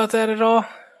talk about that at all?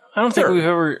 I don't think we've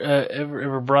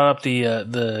ever brought up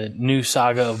the new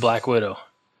saga of Black Widow.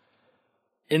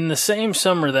 In the same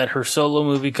summer that her solo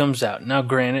movie comes out, now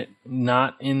granted,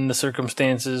 not in the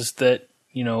circumstances that,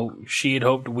 she had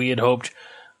hoped, we had hoped.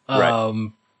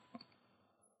 Right.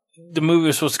 The movie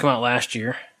was supposed to come out last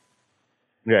year.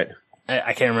 Right.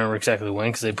 I can't remember exactly when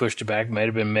because they pushed it back. It might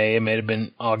have been May, it might have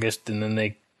been August, and then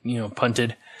they,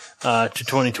 punted to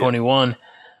 2021.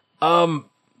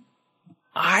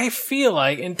 I feel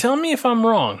like, and tell me if I'm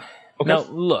wrong. Okay. Now,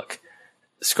 look,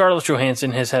 Scarlett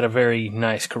Johansson has had a very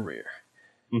nice career.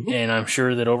 Mm-hmm. And I'm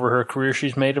sure that over her career,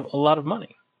 she's made a lot of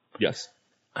money. Yes.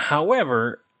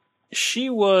 However, she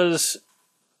was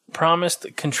promised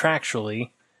contractually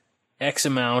X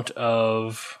amount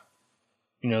of,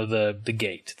 the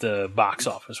gate, the box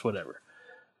office, whatever.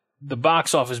 The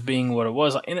box office being what it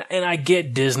was. And I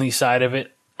get Disney side of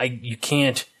it. You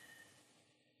can't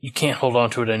you can't hold on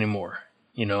to it anymore.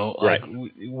 You know, like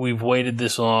we've waited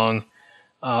this long.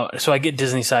 So I get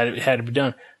Disney's side, it had to be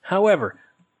done. However,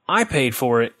 I paid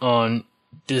for it on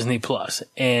Disney Plus,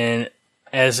 and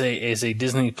as a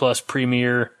Disney Plus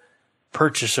Premier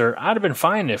purchaser, I'd have been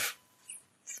fine if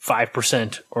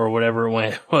 5% or whatever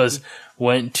it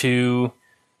went to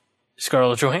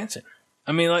Scarlett Johansson.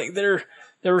 I mean, like there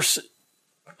was,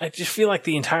 I just feel like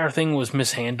the entire thing was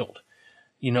mishandled.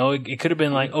 You know, it could have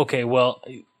been like, okay, well,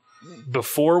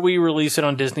 before we release it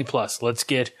on Disney Plus, let's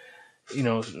get, you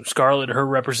know, Scarlett, her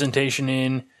representation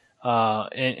in,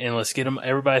 and let's get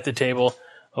everybody at the table.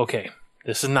 Okay,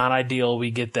 this is not ideal. We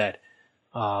get that.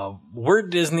 We're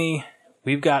Disney.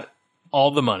 We've got all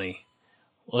the money.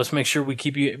 Let's make sure we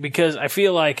keep you, because I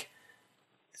feel like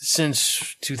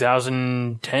since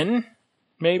 2010,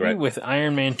 maybe with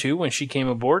Iron Man 2, when she came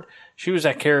aboard, she was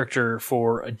that character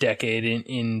for a decade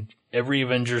in every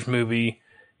Avengers movie.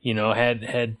 You know,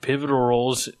 had pivotal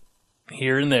roles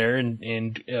here and there,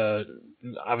 and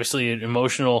obviously an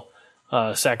emotional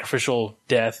sacrificial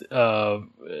death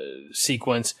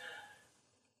sequence.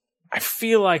 I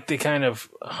feel like they kind of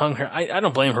hung her. I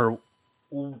don't blame her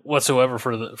whatsoever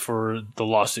for the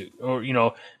lawsuit, or you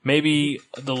know, maybe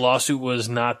the lawsuit was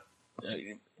not.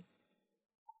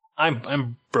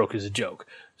 I'm broke as a joke,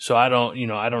 so I don't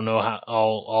know how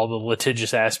all the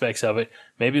litigious aspects of it.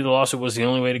 Maybe the lawsuit was the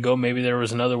only way to go. Maybe there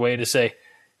was another way to say,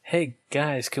 "Hey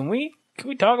guys, can we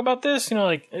talk about this?" You know,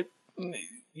 like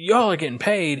y'all are getting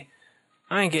paid.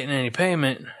 I ain't getting any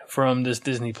payment from this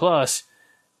Disney Plus.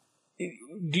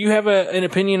 Do you have an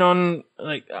opinion on,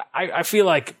 like, I feel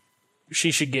like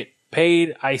she should get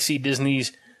paid. I see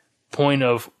Disney's point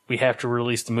of, we have to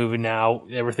release the movie now.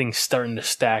 Everything's starting to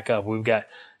stack up. We've got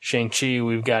Shang-Chi,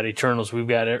 we've got Eternals, we've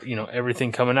got, you know,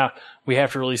 everything coming out. We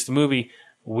have to release the movie.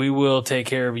 We will take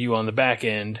care of you on the back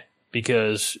end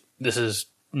because this is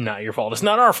not your fault. It's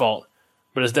not our fault,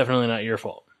 but it's definitely not your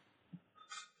fault.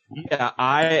 Yeah,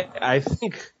 I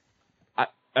think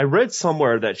I read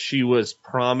somewhere that she was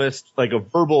promised like a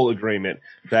verbal agreement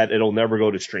that it'll never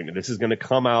go to streaming. This is going to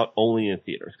come out only in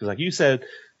theaters. Because like you said,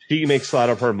 she makes a lot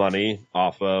of her money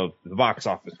off of the box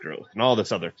office growth and all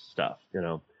this other stuff, you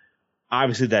know.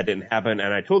 Obviously that didn't happen,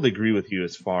 and I totally agree with you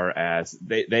as far as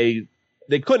they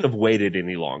couldn't have waited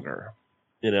any longer.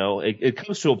 You know, it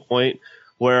comes to a point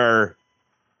where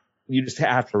you just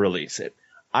have to release it.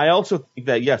 I also think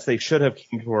that, yes, they should have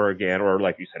come to her again, or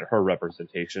like you said, her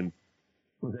representation.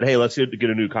 Hey, let's get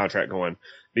a new contract going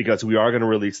because we are going to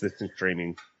release this in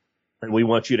streaming and we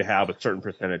want you to have a certain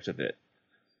percentage of it.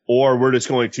 Or we're just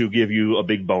going to give you a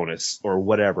big bonus or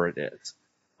whatever it is.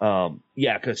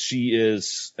 Yeah, because she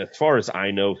is, as far as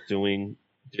I know, suing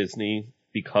Disney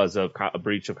because of a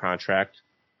breach of contract.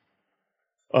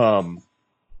 I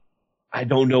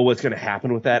don't know what's going to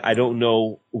happen with that. I don't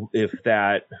know if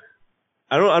that,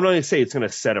 I'm not going to say it's going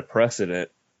to set a precedent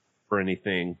for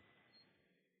anything.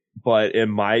 But it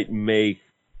might make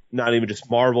not even just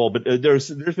Marvel, but there's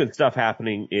been stuff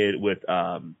happening with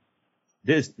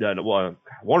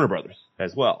Warner Brothers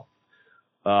as well,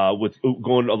 with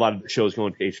going a lot of the shows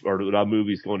going to or a lot of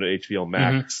movies going to HBO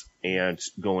Max and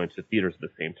going to theaters at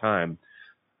the same time.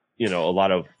 You know, a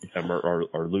lot of them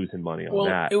are losing money on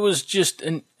that. It was just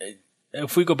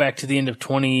if we go back to the end of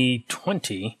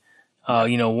 2020,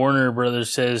 you know, Warner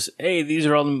Brothers says, "Hey, these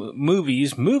are all the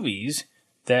movies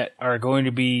that are going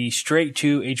to be straight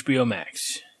to HBO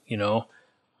Max. You know,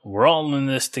 we're all in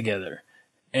this together."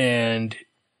 And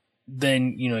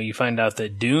then, you know, you find out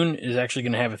that Dune is actually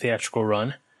going to have a theatrical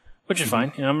run, which is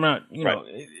fine. You know, I'm not, you know,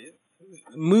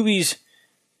 movies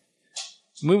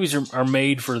are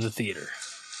made for the theater,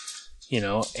 you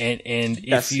know, and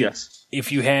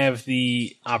if you have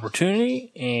the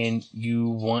opportunity and you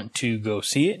want to go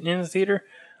see it in the theater,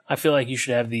 I feel like you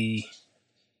should have the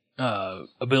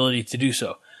ability to do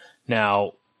so.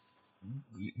 Now,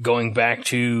 going back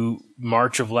to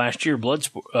March of last year,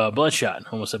 Bloodshot. I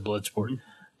almost said Bloodsport,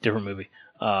 different movie.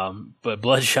 But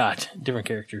Bloodshot, different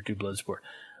character to Bloodsport.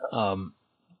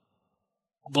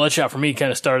 Bloodshot for me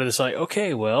kind of started this like,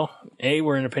 okay, well, A,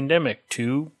 we're in a pandemic.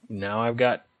 2, now I've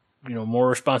got, you know, more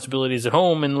responsibilities at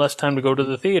home and less time to go to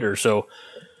the theater. So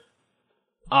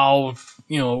I'll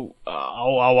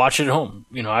watch it at home.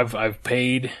 You know, I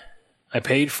paid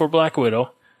for Black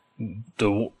Widow,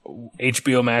 the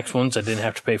HBO Max ones I didn't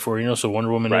have to pay for, you know, so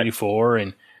Wonder Woman 84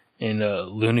 and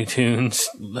Looney Tunes,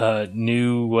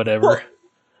 new whatever.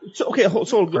 Well,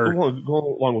 so going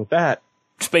along with that,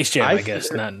 Space Jam, I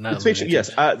guess, not Space Jam.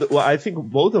 Yes, well, I think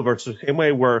both of us are the same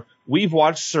way. Where we've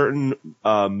watched certain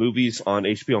movies on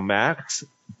HBO Max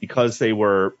because they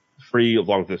were free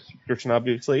along with the subscription,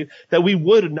 obviously, that we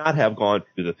would not have gone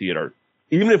to the theater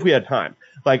even if we had time.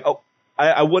 Like,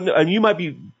 I wouldn't, and it might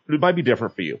be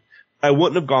different for you. I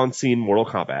wouldn't have gone seen Mortal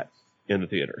Kombat in the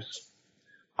theaters.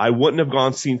 I wouldn't have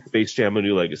gone seen Space Jam: A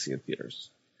New Legacy in theaters.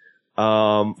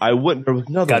 I wouldn't. There was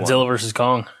another Godzilla one. versus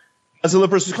Kong. Godzilla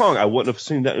versus Kong. I wouldn't have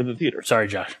seen that in the theaters. Sorry,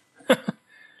 Josh.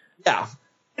 Yeah.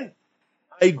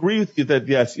 I agree with you that,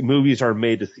 yes, movies are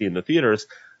made to see in the theaters,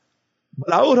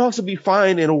 but I would also be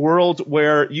fine in a world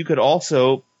where you could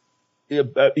also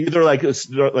either like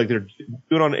they're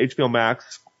doing on HBO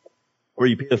Max, where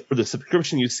you pay for the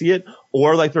subscription, you see it,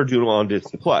 or like they're doing on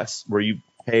Disney Plus, where you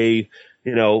pay,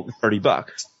 $30.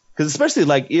 Because especially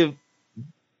like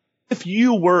if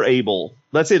you were able,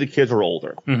 let's say the kids are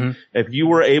older, if you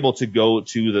were able to go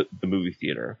to the movie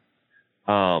theater,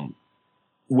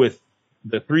 with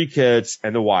the 3 kids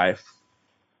and the wife,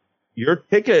 your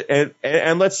ticket,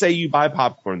 and let's say you buy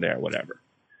popcorn there, whatever,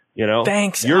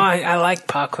 Thanks. I like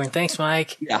popcorn. Thanks,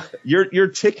 Mike. Yeah. Your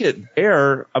ticket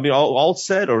there, I mean, all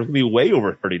said, or it's gonna be way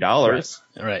over $30.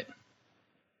 Right.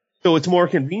 So it's more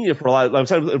convenient for a lot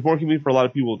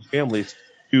of people with families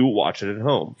to watch it at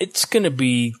home. It's gonna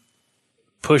be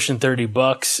pushing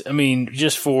 $30. I mean,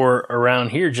 just for around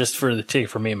here, just for the ticket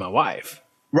for me and my wife.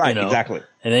 Right. Exactly.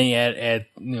 And then you add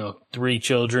 3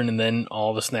 children, and then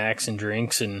all the snacks and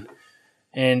drinks, and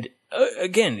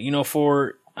again,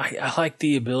 I like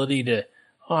the ability to,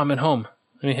 I'm at home.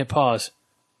 Let me hit pause.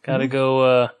 Gotta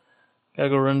go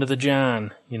run to the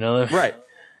John. Right.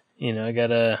 I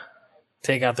gotta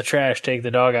take out the trash, take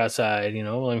the dog outside.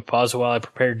 Let me pause while I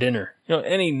prepare dinner.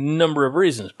 Any number of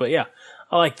reasons. But yeah,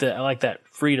 I like that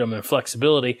freedom and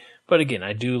flexibility. But again,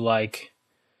 I do like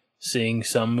seeing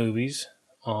some movies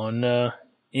on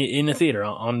in the theater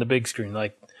on the big screen,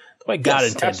 like the way God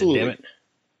intended. Absolutely. Damn it.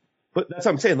 But that's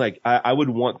what I'm saying. Like, I would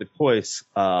want the choice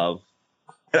of,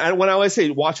 and when I always say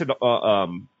watch it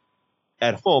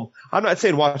at home, I'm not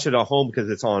saying watch it at home because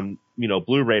it's on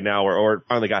Blu-ray now or it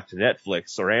finally got to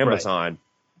Netflix or Amazon.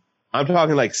 Right. I'm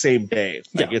talking like same day,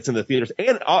 like it's in the theaters.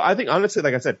 And I think honestly,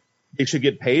 like I said, they should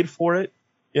get paid for it.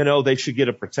 They should get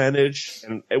a percentage.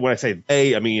 And when I say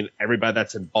they, I mean everybody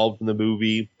that's involved in the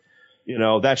movie.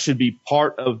 That should be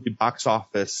part of the box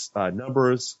office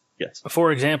numbers. Yes.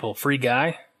 For example, Free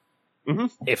Guy.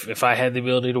 Mm-hmm. If I had the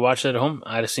ability to watch that at home,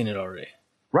 I'd have seen it already.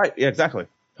 Right. Yeah, exactly.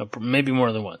 Maybe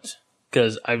more than once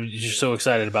because I was just so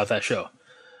excited about that show.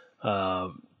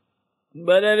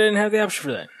 But I didn't have the option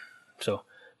for that. So,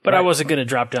 but right. I wasn't going to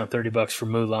drop down $30 for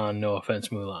Mulan. No offense,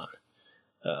 Mulan.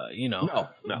 No.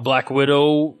 Black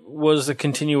Widow was a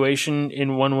continuation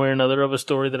in one way or another of a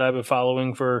story that I've been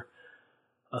following for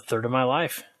a third of my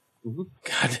life. Mm-hmm.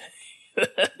 God.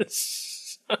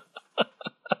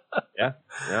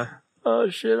 Yeah. Oh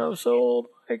shit! I'm so old,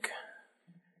 Mike.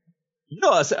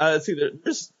 See,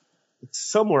 there's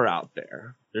somewhere out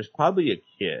there. There's probably a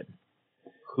kid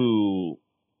who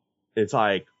is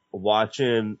like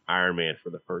watching Iron Man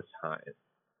for the first time,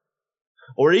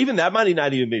 or even that might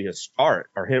not even be his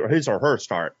start, or his or her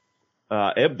start.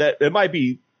 It might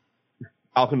be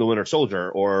Falcon the Winter Soldier,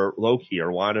 or Loki, or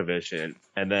WandaVision,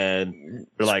 and then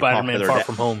they're like Spider-Man Far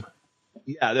From Home.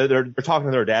 Yeah, they're talking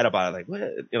to their dad about it, like,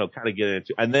 what, kind of get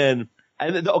into, and then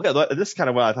okay, this is kind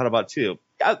of what I thought about too.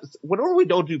 Whenever we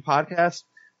don't do podcasts,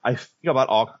 I think about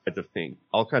all kinds of things,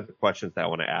 all kinds of questions that I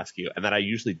want to ask you, and then I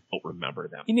usually don't remember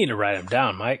them. You need to write them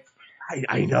down, Mike.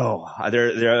 I know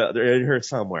they're in here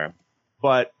somewhere,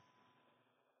 but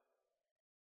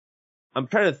I'm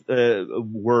trying to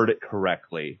word it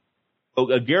correctly.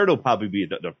 Garrett will probably be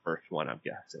the first one, I'm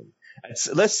guessing.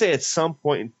 Let's say at some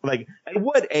point, like, at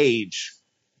what age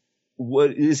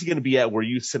is he going to be at where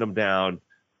you sit him down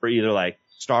for either like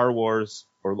Star Wars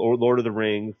or Lord of the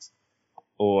Rings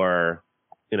or,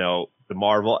 the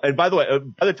Marvel? And by the way,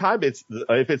 by the time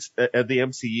if it's at the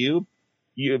MCU,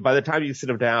 by the time you sit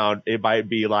him down, it might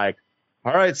be like,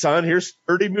 all right, son, here's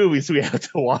 30 movies we have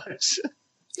to watch.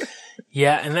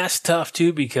 Yeah, and that's tough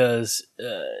too because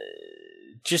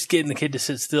just getting the kid to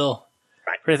sit still.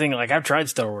 Right. Everything, like, I've tried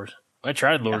Star Wars. I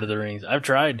tried Lord of the Rings. I've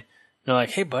tried,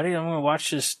 like, hey, buddy, I'm going to watch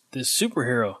this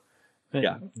superhero.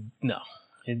 Yeah. No.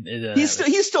 He's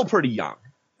still pretty young.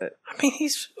 I mean,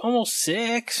 he's almost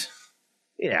 6.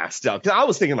 Yeah, still. Because I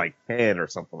was thinking like 10 or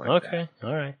something like that. Okay,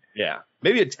 all right. Yeah.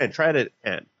 Maybe at 10. Try it at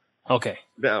 10. Okay.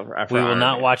 No, we will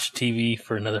not watch TV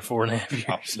for another 4.5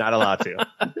 years. No, not allowed to.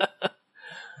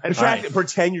 In fact,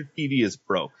 pretend your TV is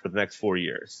broke for the next 4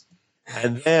 years.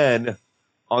 And then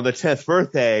on the 10th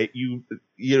birthday, you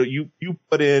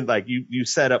put in, like, you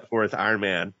set up for it's Iron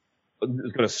Man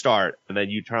is going to start, and then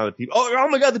you turn on the TV. Oh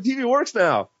my God, the TV works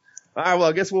now. All right, well,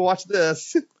 I guess we'll watch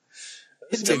this.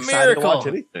 It's a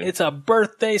miracle. It's a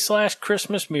birthday /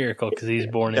 Christmas miracle because he's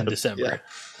born in December. Yeah.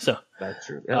 So that's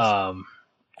true. Yes.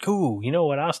 Cool. You know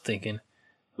what I was thinking?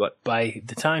 What? By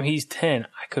the time he's 10,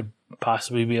 I could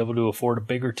possibly be able to afford a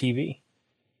bigger TV.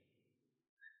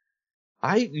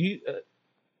 You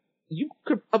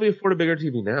could probably afford a bigger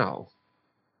TV now.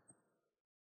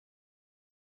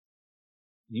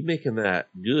 You making that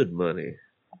good money.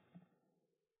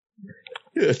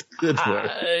 Good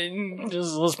money.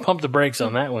 Just let's pump the brakes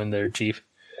on that one there, Chief.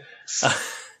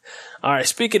 All right,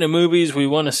 speaking of movies we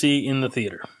want to see in the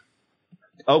theater.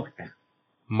 Okay.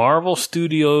 Marvel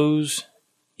Studios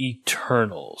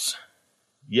Eternals.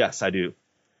 Yes, I do.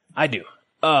 I do.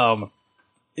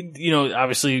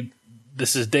 Obviously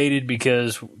this is dated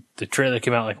because the trailer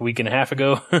came out like a week and a half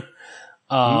ago.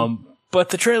 But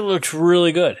the trailer looks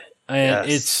really good. And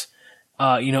it's,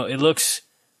 it looks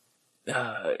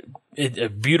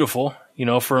beautiful,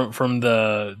 from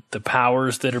the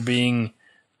powers that are being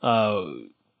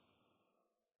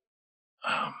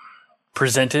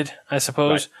presented, I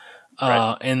suppose.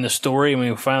 Right. And the story. I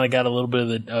mean, we finally got a little bit of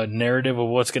the narrative of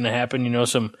what's going to happen.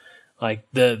 Some like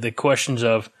the questions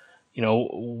of,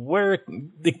 where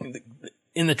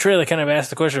in the trailer kind of asked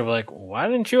the question of like, why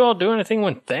didn't you all do anything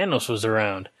when Thanos was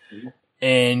around? Mm-hmm.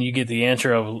 And you get the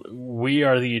answer of, we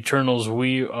are the Eternals.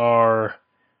 We are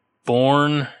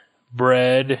born,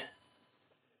 bred,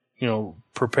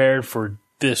 prepared for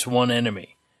this one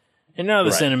enemy. And now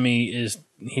this enemy is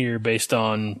here based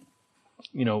on,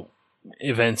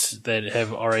 events that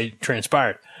have already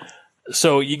transpired.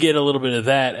 So you get a little bit of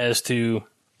that as to,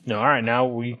 all right, now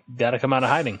we got to come out of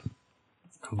hiding.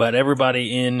 But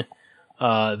everybody in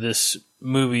this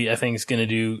movie, I think, is going to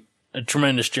do a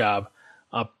tremendous job.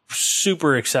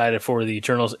 Super excited for the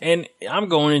Eternals. And I'm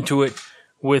going into it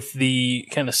with the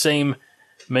kind of same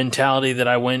mentality that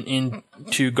I went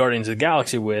into Guardians of the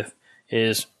Galaxy with,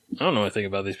 is I don't know anything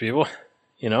about these people,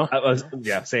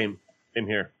 Same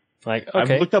here. Like, okay.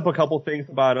 I've looked up a couple things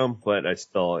about them, but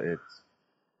it'll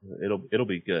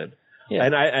be good. Yeah.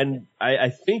 And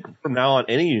I think from now on,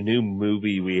 any new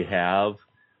movie we have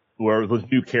where with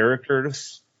new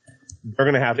characters, they're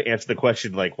going to have to answer the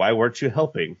question, like, why weren't you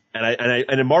helping?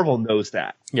 And Marvel knows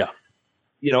that. Yeah.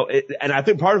 And I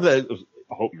think part of that,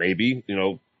 I hope maybe,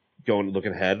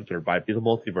 looking ahead, there might be the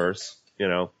multiverse,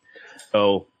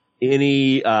 So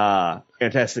any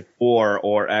Fantastic Four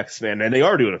or X-Men, and they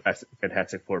are doing a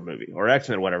Fantastic Four movie, or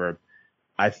X-Men, whatever.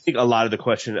 I think a lot of the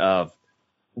question of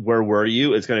where were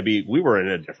you is going to be, we were in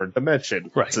a different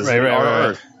dimension. Right.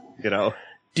 Earth,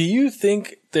 Do you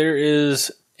think there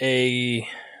is a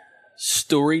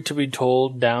story to be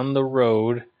told down the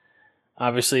road?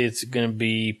 Obviously, it's going to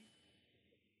be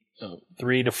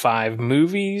 3 to 5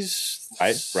 movies,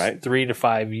 right? 3 to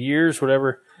 5 years,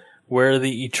 whatever, where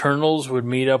the Eternals would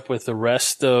meet up with the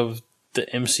rest of the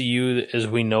MCU as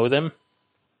we know them?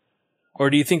 Or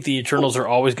do you think the Eternals are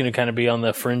always going to kind of be on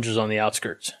the fringes, on the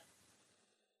outskirts?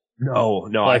 No.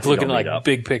 Like looking like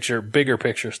bigger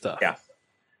picture stuff. Yeah.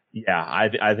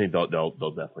 I think they'll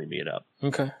definitely meet up.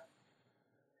 Okay.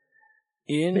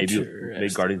 Maybe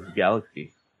Guardians of the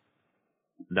Galaxy.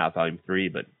 Not Volume 3,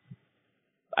 but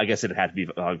I guess it'd have to be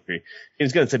Volume 3.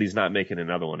 James Gunn said he's not making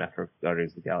another one after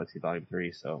Guardians of the Galaxy Volume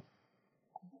 3, so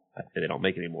I say they don't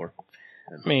make any more.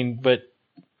 I mean, but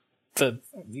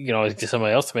get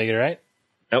somebody else to make it, right?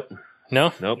 Nope. No?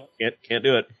 Can't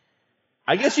do it.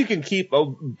 I guess you can keep.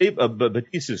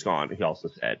 Batista's gone. He also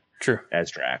said, true,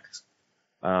 as Drax.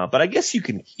 But I guess you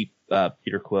can keep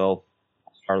Peter Quill,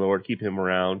 Star-Lord, keep him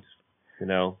around.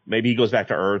 Maybe he goes back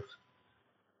to Earth.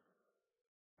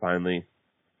 Finally.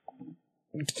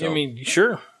 I mean,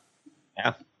 sure.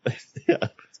 Yeah.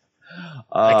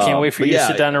 I can't wait for you to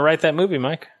sit down and write that movie,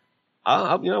 Mike.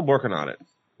 I'm working on it.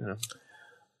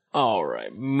 All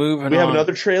right, moving on. We have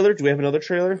another trailer. Do we have another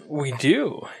trailer? We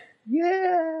do.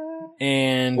 Yeah.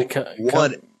 And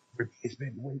one everybody's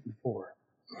been waiting for.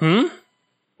 The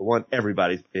one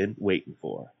everybody's been waiting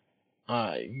for.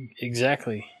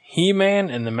 Exactly. He-Man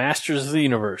and the Masters of the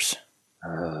Universe.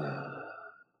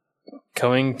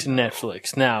 Coming to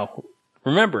Netflix. Now,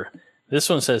 remember, this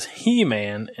one says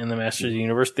He-Man and the Masters of the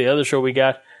Universe. The other show we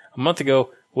got a month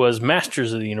ago was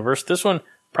Masters of the Universe. This one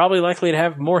probably likely to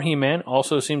have more He-Man.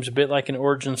 Also seems a bit like an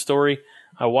origin story.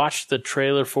 I watched the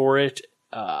trailer for it.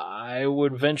 I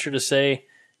would venture to say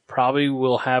probably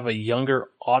will have a younger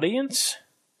audience.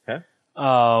 Okay.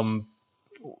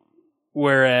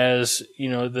 Whereas,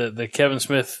 the Kevin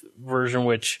Smith version,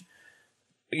 which,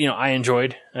 I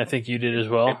enjoyed, I think you did as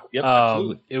well. Yep,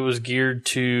 absolutely. It was geared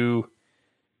to,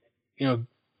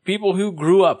 people who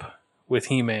grew up with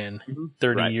He-Man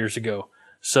 30 years ago.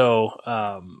 So,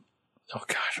 Oh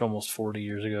gosh, almost 40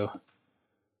 years ago.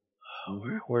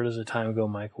 Where does the time go,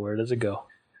 Mike? Where does it go?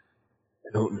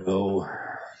 I don't know.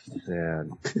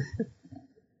 Sad.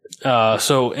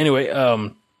 So anyway,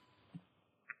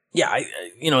 yeah,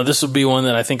 this will be one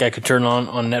that I think I could turn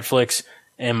on Netflix,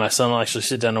 and my son will actually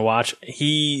sit down and watch.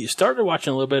 He started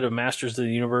watching a little bit of Masters of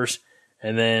the Universe,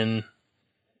 and then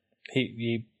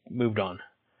he moved on.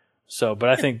 So, but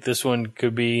I think this one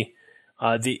could be,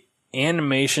 the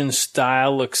animation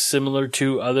style looks similar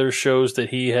to other shows that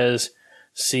he has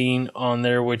seen on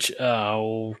there, which,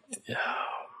 like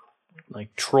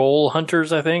Troll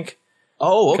Hunters, I think.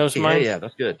 Oh, comes to mind. Yeah,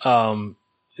 that's good. Kind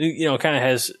of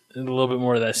has a little bit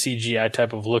more of that CGI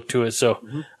type of look to it. So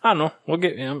I don't know.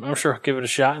 I'm sure I'll give it a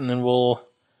shot, and then we'll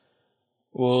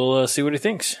see what he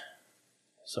thinks.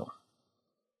 So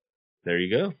there you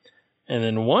go. And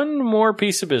then one more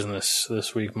piece of business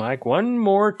this week, Mike. One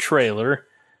more trailer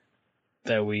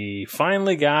that we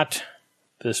finally got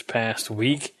this past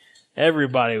week.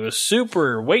 Everybody was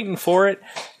super waiting for it.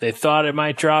 They thought it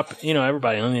might drop.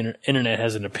 Everybody on the internet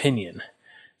has an opinion.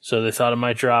 So they thought it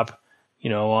might drop,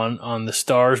 on the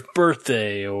star's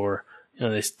birthday, or,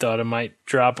 they thought it might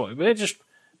drop. But it just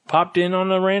popped in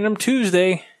on a random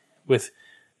Tuesday with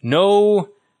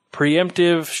no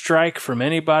preemptive strike from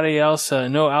anybody else,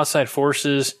 no outside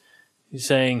forces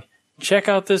saying, check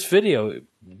out this video.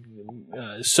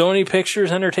 Sony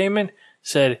Pictures Entertainment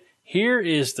said, here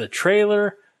is the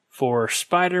trailer for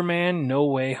Spider-Man No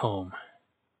Way Home.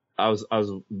 I was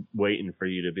waiting for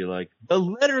you to be like, the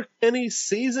Letterkenny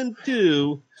season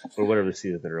 2, or whatever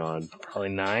season they're on. Probably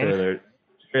 9.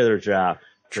 Trailer drop.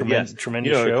 Tremendous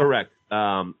show. Correct.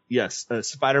 Yes,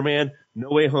 Spider-Man No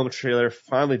Way Home trailer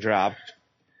finally dropped.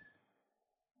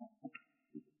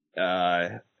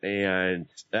 This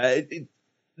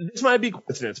might be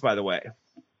coincidence, by the way.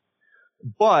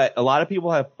 But a lot of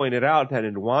people have pointed out that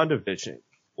in WandaVision,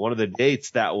 one of the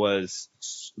dates that was,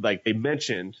 like, they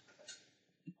mentioned,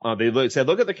 they said,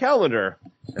 look at the calendar.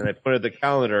 And they pointed at the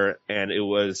calendar, and it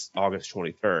was August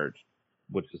 23rd,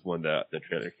 which is when the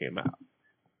trailer came out.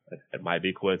 It might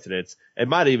be coincidence. It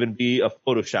might even be a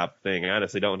Photoshop thing. I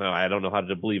honestly don't know. I don't know how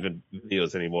to believe in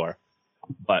videos anymore.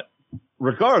 But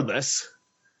regardless,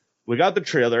 we got the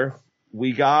trailer.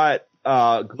 We got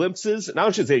glimpses, and I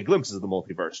should say glimpses of the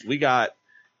multiverse. We got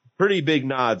pretty big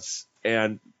nods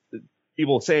and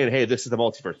people saying, hey, this is the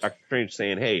multiverse. Doctor Strange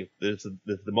saying, hey, this is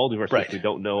the multiverse right. Which we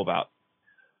don't know about.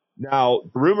 Now,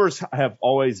 the rumors have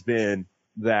always been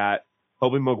that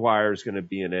Tobey Maguire is going to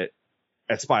be in it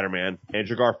as Spider-Man.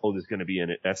 Andrew Garfield is going to be in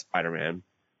it as Spider-Man.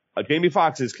 Jamie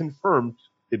Foxx is confirmed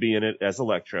to be in it as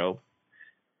Electro.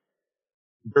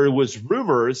 There was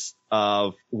rumors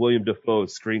of William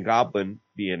Dafoe's Green Goblin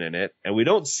being in it, and we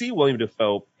don't see William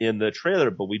Dafoe in the trailer,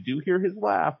 but we do hear his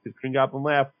laugh, his Green Goblin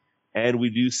laugh, and we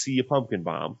do see a pumpkin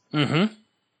bomb. Mm-hmm.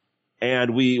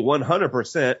 And we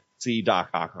 100% see Doc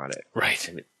Ock on it. Right.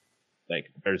 And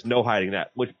there's no hiding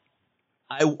that. Which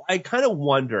I kind of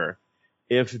wonder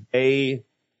if they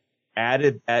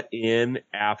added that in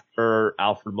after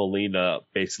Alfred Molina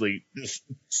basically just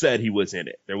said he was in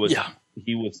it.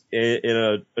 He was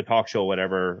in a talk show,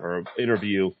 whatever, or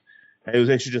interview, and it was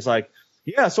actually just like,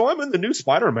 yeah, so I'm in the new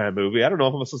Spider-Man movie. I don't know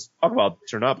if I'm supposed to talk about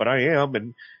this or not, but I am.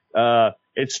 And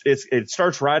it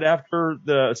starts right after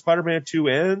the Spider-Man 2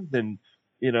 ends, and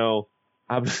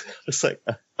I'm just like,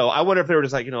 oh, I wonder if they were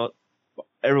just like,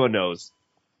 everyone knows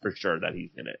for sure that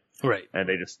he's in it, right? And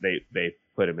they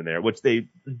put him in there, which they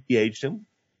de-aged him.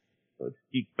 So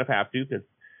he kind of have to, because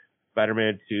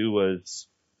Spider-Man 2 was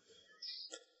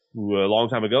a long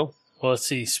time ago. Well, let's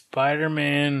see.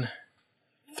 Spider-Man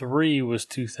 3 was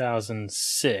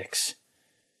 2006.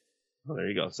 Oh, there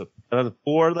you go. So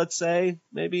 2004, let's say,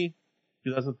 maybe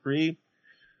 2003.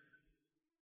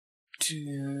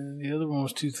 The other one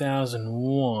was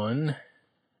 2001.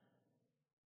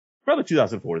 Probably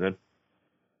 2004 then.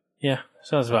 Yeah,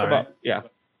 sounds about right. Yeah.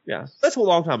 That's a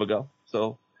long time ago.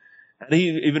 So, and he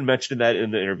even mentioned that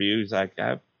in the interview. He's like,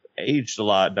 I've aged a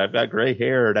lot, and I've got gray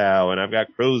hair now, and I've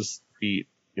got crow's feet,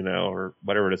 or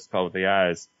whatever it is called with the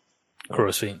eyes.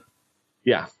 Crow's feet.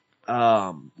 Yeah.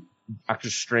 Doctor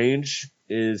Strange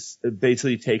is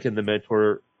basically taking the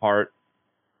mentor part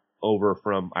over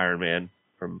from Iron Man,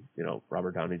 from,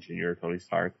 Robert Downey Jr., Tony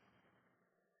Stark.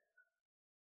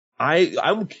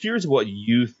 I'm curious what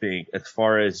you think, as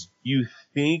far as you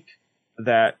think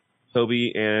that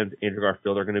Tobey and Andrew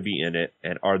Garfield are going to be in it,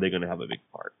 and are they going to have a big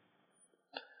part?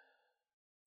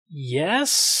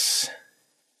 Yes.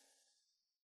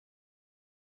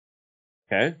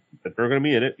 Okay, if they're going to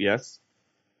be in it, yes.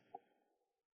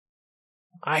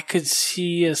 I could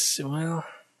see us. Well,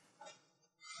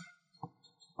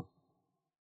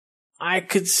 I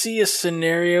could see a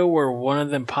scenario where one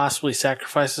of them possibly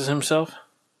sacrifices himself.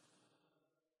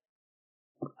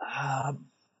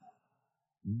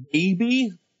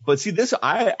 Maybe, but see this.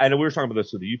 I know we were talking about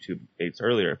this with the YouTube dates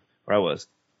earlier. Where I was,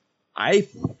 I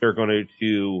think they're going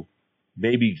to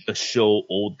maybe just show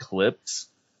old clips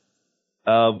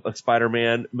of a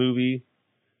Spider-Man movie,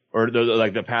 or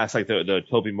the past, like the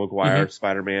Tobey Maguire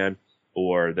Spider-Man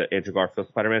or the Andrew Garfield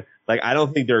Spider-Man. Like, I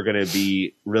don't think they're going to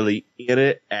be really in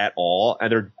it at all,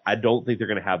 and I don't think they're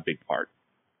going to have a big part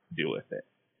to do with it.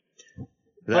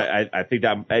 I think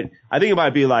it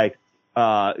might be like,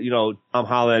 Tom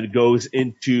Holland goes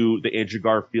into the Andrew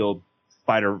Garfield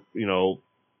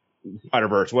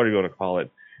Spider-Verse, whatever you want to call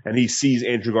it, and he sees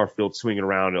Andrew Garfield swinging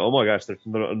around, and oh my gosh, there's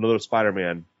another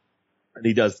Spider-Man, and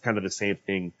he does kind of the same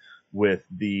thing with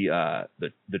the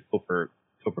Topher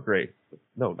Grace.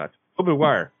 No, not Tobey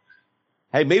Maguire.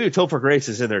 Hey, maybe Topher Grace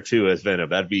is in there too as Venom.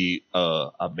 That'd be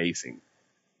amazing.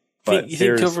 But you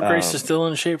think Topher Grace is still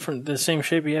in shape from the same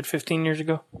shape he had 15 years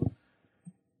ago?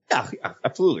 Yeah,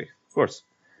 absolutely. Of course.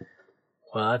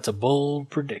 Well, that's a bold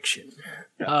prediction.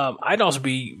 Yeah. I'd also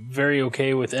be very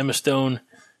okay with Emma Stone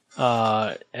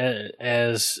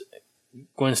as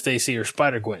Gwen Stacy or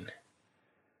Spider-Gwen.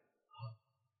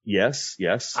 Yes.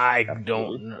 I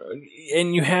don't know.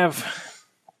 And you have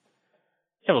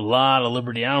a lot of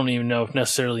liberty. I don't even know if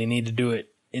necessarily you need to do it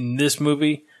in this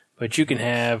movie, but you can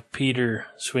have Peter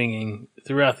swinging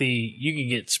throughout you can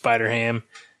get Spider-Ham,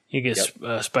 you can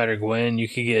get Spider-Gwen, you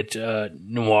could get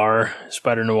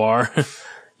Spider Noir,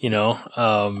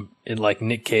 and like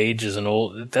Nick Cage is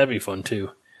that'd be fun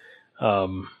too.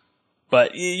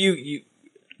 But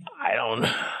I don't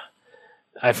know.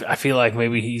 I feel like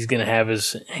maybe he's going to have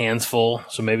his hands full,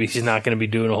 so maybe he's not going to be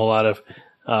doing a whole lot of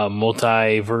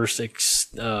multiverse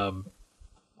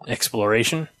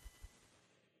exploration.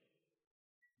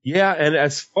 Yeah, and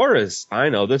as far as I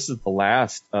know, this is the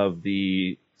last of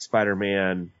the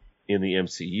Spider-Man in the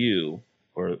MCU.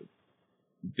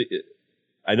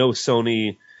 I know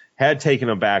Sony had taken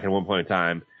him back at one point in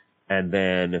time, and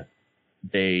then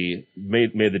they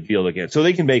made the deal again, so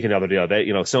they can make another deal. That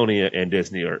Sony and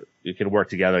Disney can work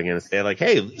together again and say like,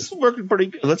 "Hey, this is working pretty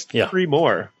good. Let's do 3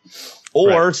 more."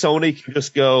 Or Sony can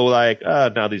just go like,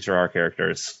 "Now these are our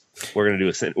characters. We're gonna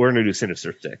do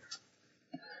Sinister Six."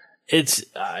 It's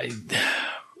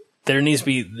there needs to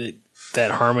be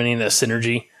that harmony and that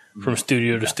synergy from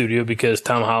studio to studio, because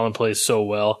Tom Holland plays so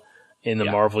well in the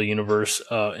Marvel universe,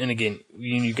 and again,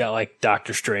 you got like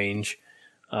Doctor Strange.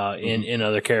 In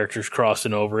other characters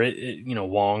crossing over it,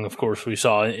 Wong, of course, we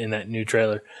saw in that new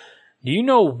trailer. Do you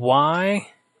know why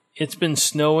it's been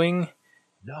snowing?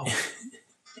 No.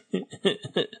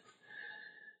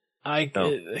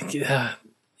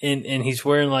 And he's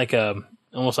wearing like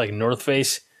almost like North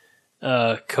Face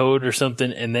coat or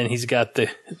something, and then he's got the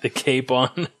cape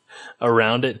on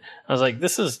around it. I was like,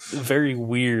 this is very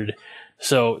weird.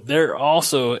 So there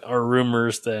also are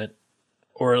rumors that,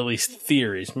 or at least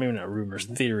theories, maybe not rumors,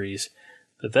 theories,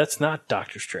 that that's not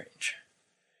Doctor Strange.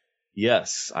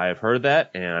 Yes, I have heard that,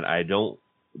 and I don't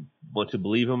want to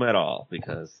believe him at all,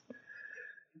 because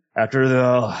after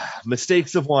the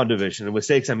mistakes of WandaVision, and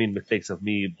mistakes, I mean mistakes of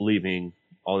me believing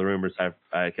all the rumors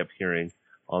I kept hearing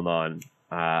I'm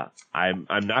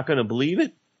not going to believe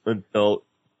it until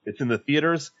it's in the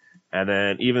theaters, and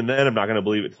then even then, I'm not going to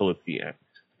believe it till it's the end,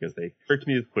 because they tricked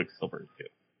me with Quicksilver too.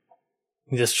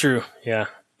 That's true, yeah.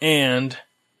 And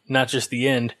not just the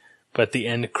end, but the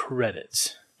end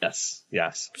credits. Yes.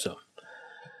 So,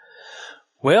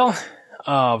 well,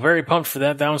 very pumped for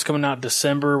that. That one's coming out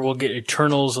December. We'll get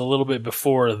Eternals a little bit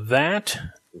before that.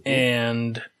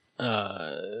 And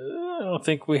I don't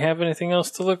think we have anything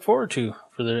else to look forward to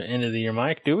for the end of the year,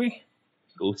 Mike, do we?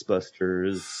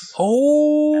 Ghostbusters.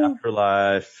 Oh!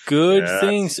 Afterlife. Good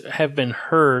things have been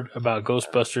heard about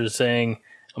Ghostbusters, saying,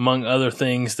 among other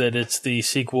things, that it's the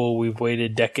sequel we've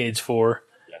waited decades for.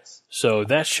 Yes. So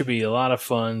that should be a lot of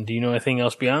fun. Do you know anything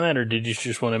else beyond that, or did you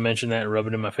just want to mention that and rub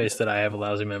it in my face that I have a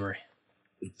lousy memory?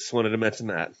 Just wanted to mention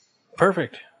that.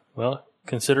 Perfect. Well,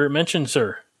 consider it mentioned,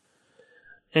 sir.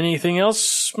 Anything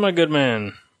else, my good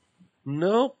man?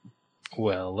 Nope.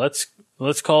 Well, let's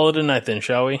call it a night then,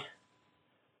 shall we?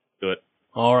 Do it.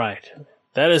 All right.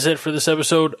 That is it for this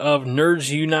episode of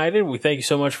Nerds United. We thank you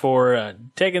so much for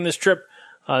taking this trip,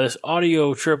 this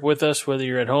audio trip with us, whether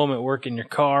you're at home, at work, in your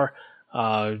car.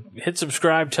 Hit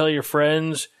subscribe, tell your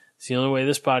friends. It's the only way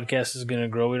this podcast is going to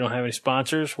grow. We don't have any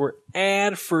sponsors. We're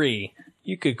ad-free.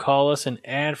 You could call us an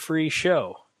ad-free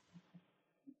show.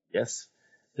 Yes.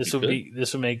 This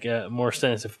will make more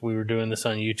sense if we were doing this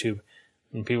on YouTube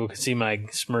and people could see my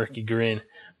smirky grin,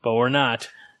 but we're not.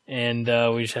 and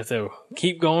we just have to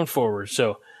keep going forward.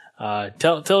 So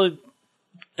tell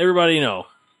everybody you know,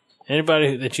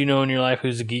 anybody that you know in your life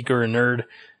who's a geek or a nerd,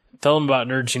 tell them about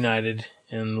Nerds United,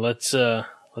 and let's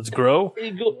grow.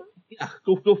 Hey,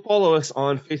 go follow us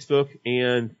on Facebook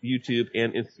and YouTube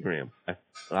and Instagram.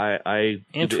 I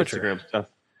and do Twitter. Instagram stuff.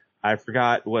 I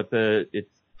forgot it's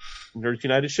Nerds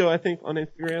United Show, I think, on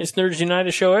Instagram. It's Nerds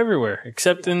United Show everywhere,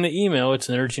 except in the email. It's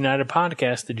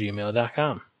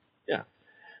nerdsunitedpodcast@gmail.com. Yeah.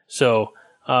 So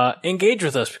engage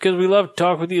with us, because we love to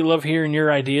talk with you, love hearing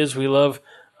your ideas. We love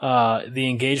the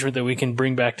engagement that we can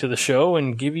bring back to the show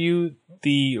and give you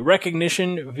the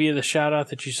recognition via the shout-out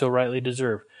that you so rightly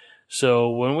deserve. So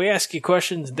when we ask you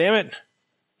questions, damn it,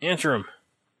 answer them.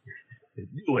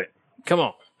 Do it. Come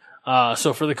on.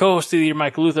 So for the co-host of the year,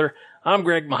 Mike Luther, I'm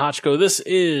Greg Mahochko. This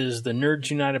is the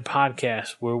Nerds United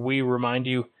podcast, where we remind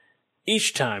you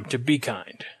each time to be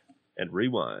kind. And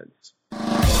rewind.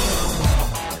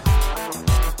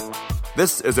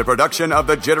 This is a production of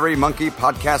the Jittery Monkey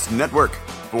Podcast Network.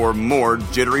 For more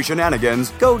jittery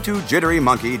shenanigans, go to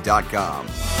jitterymonkey.com.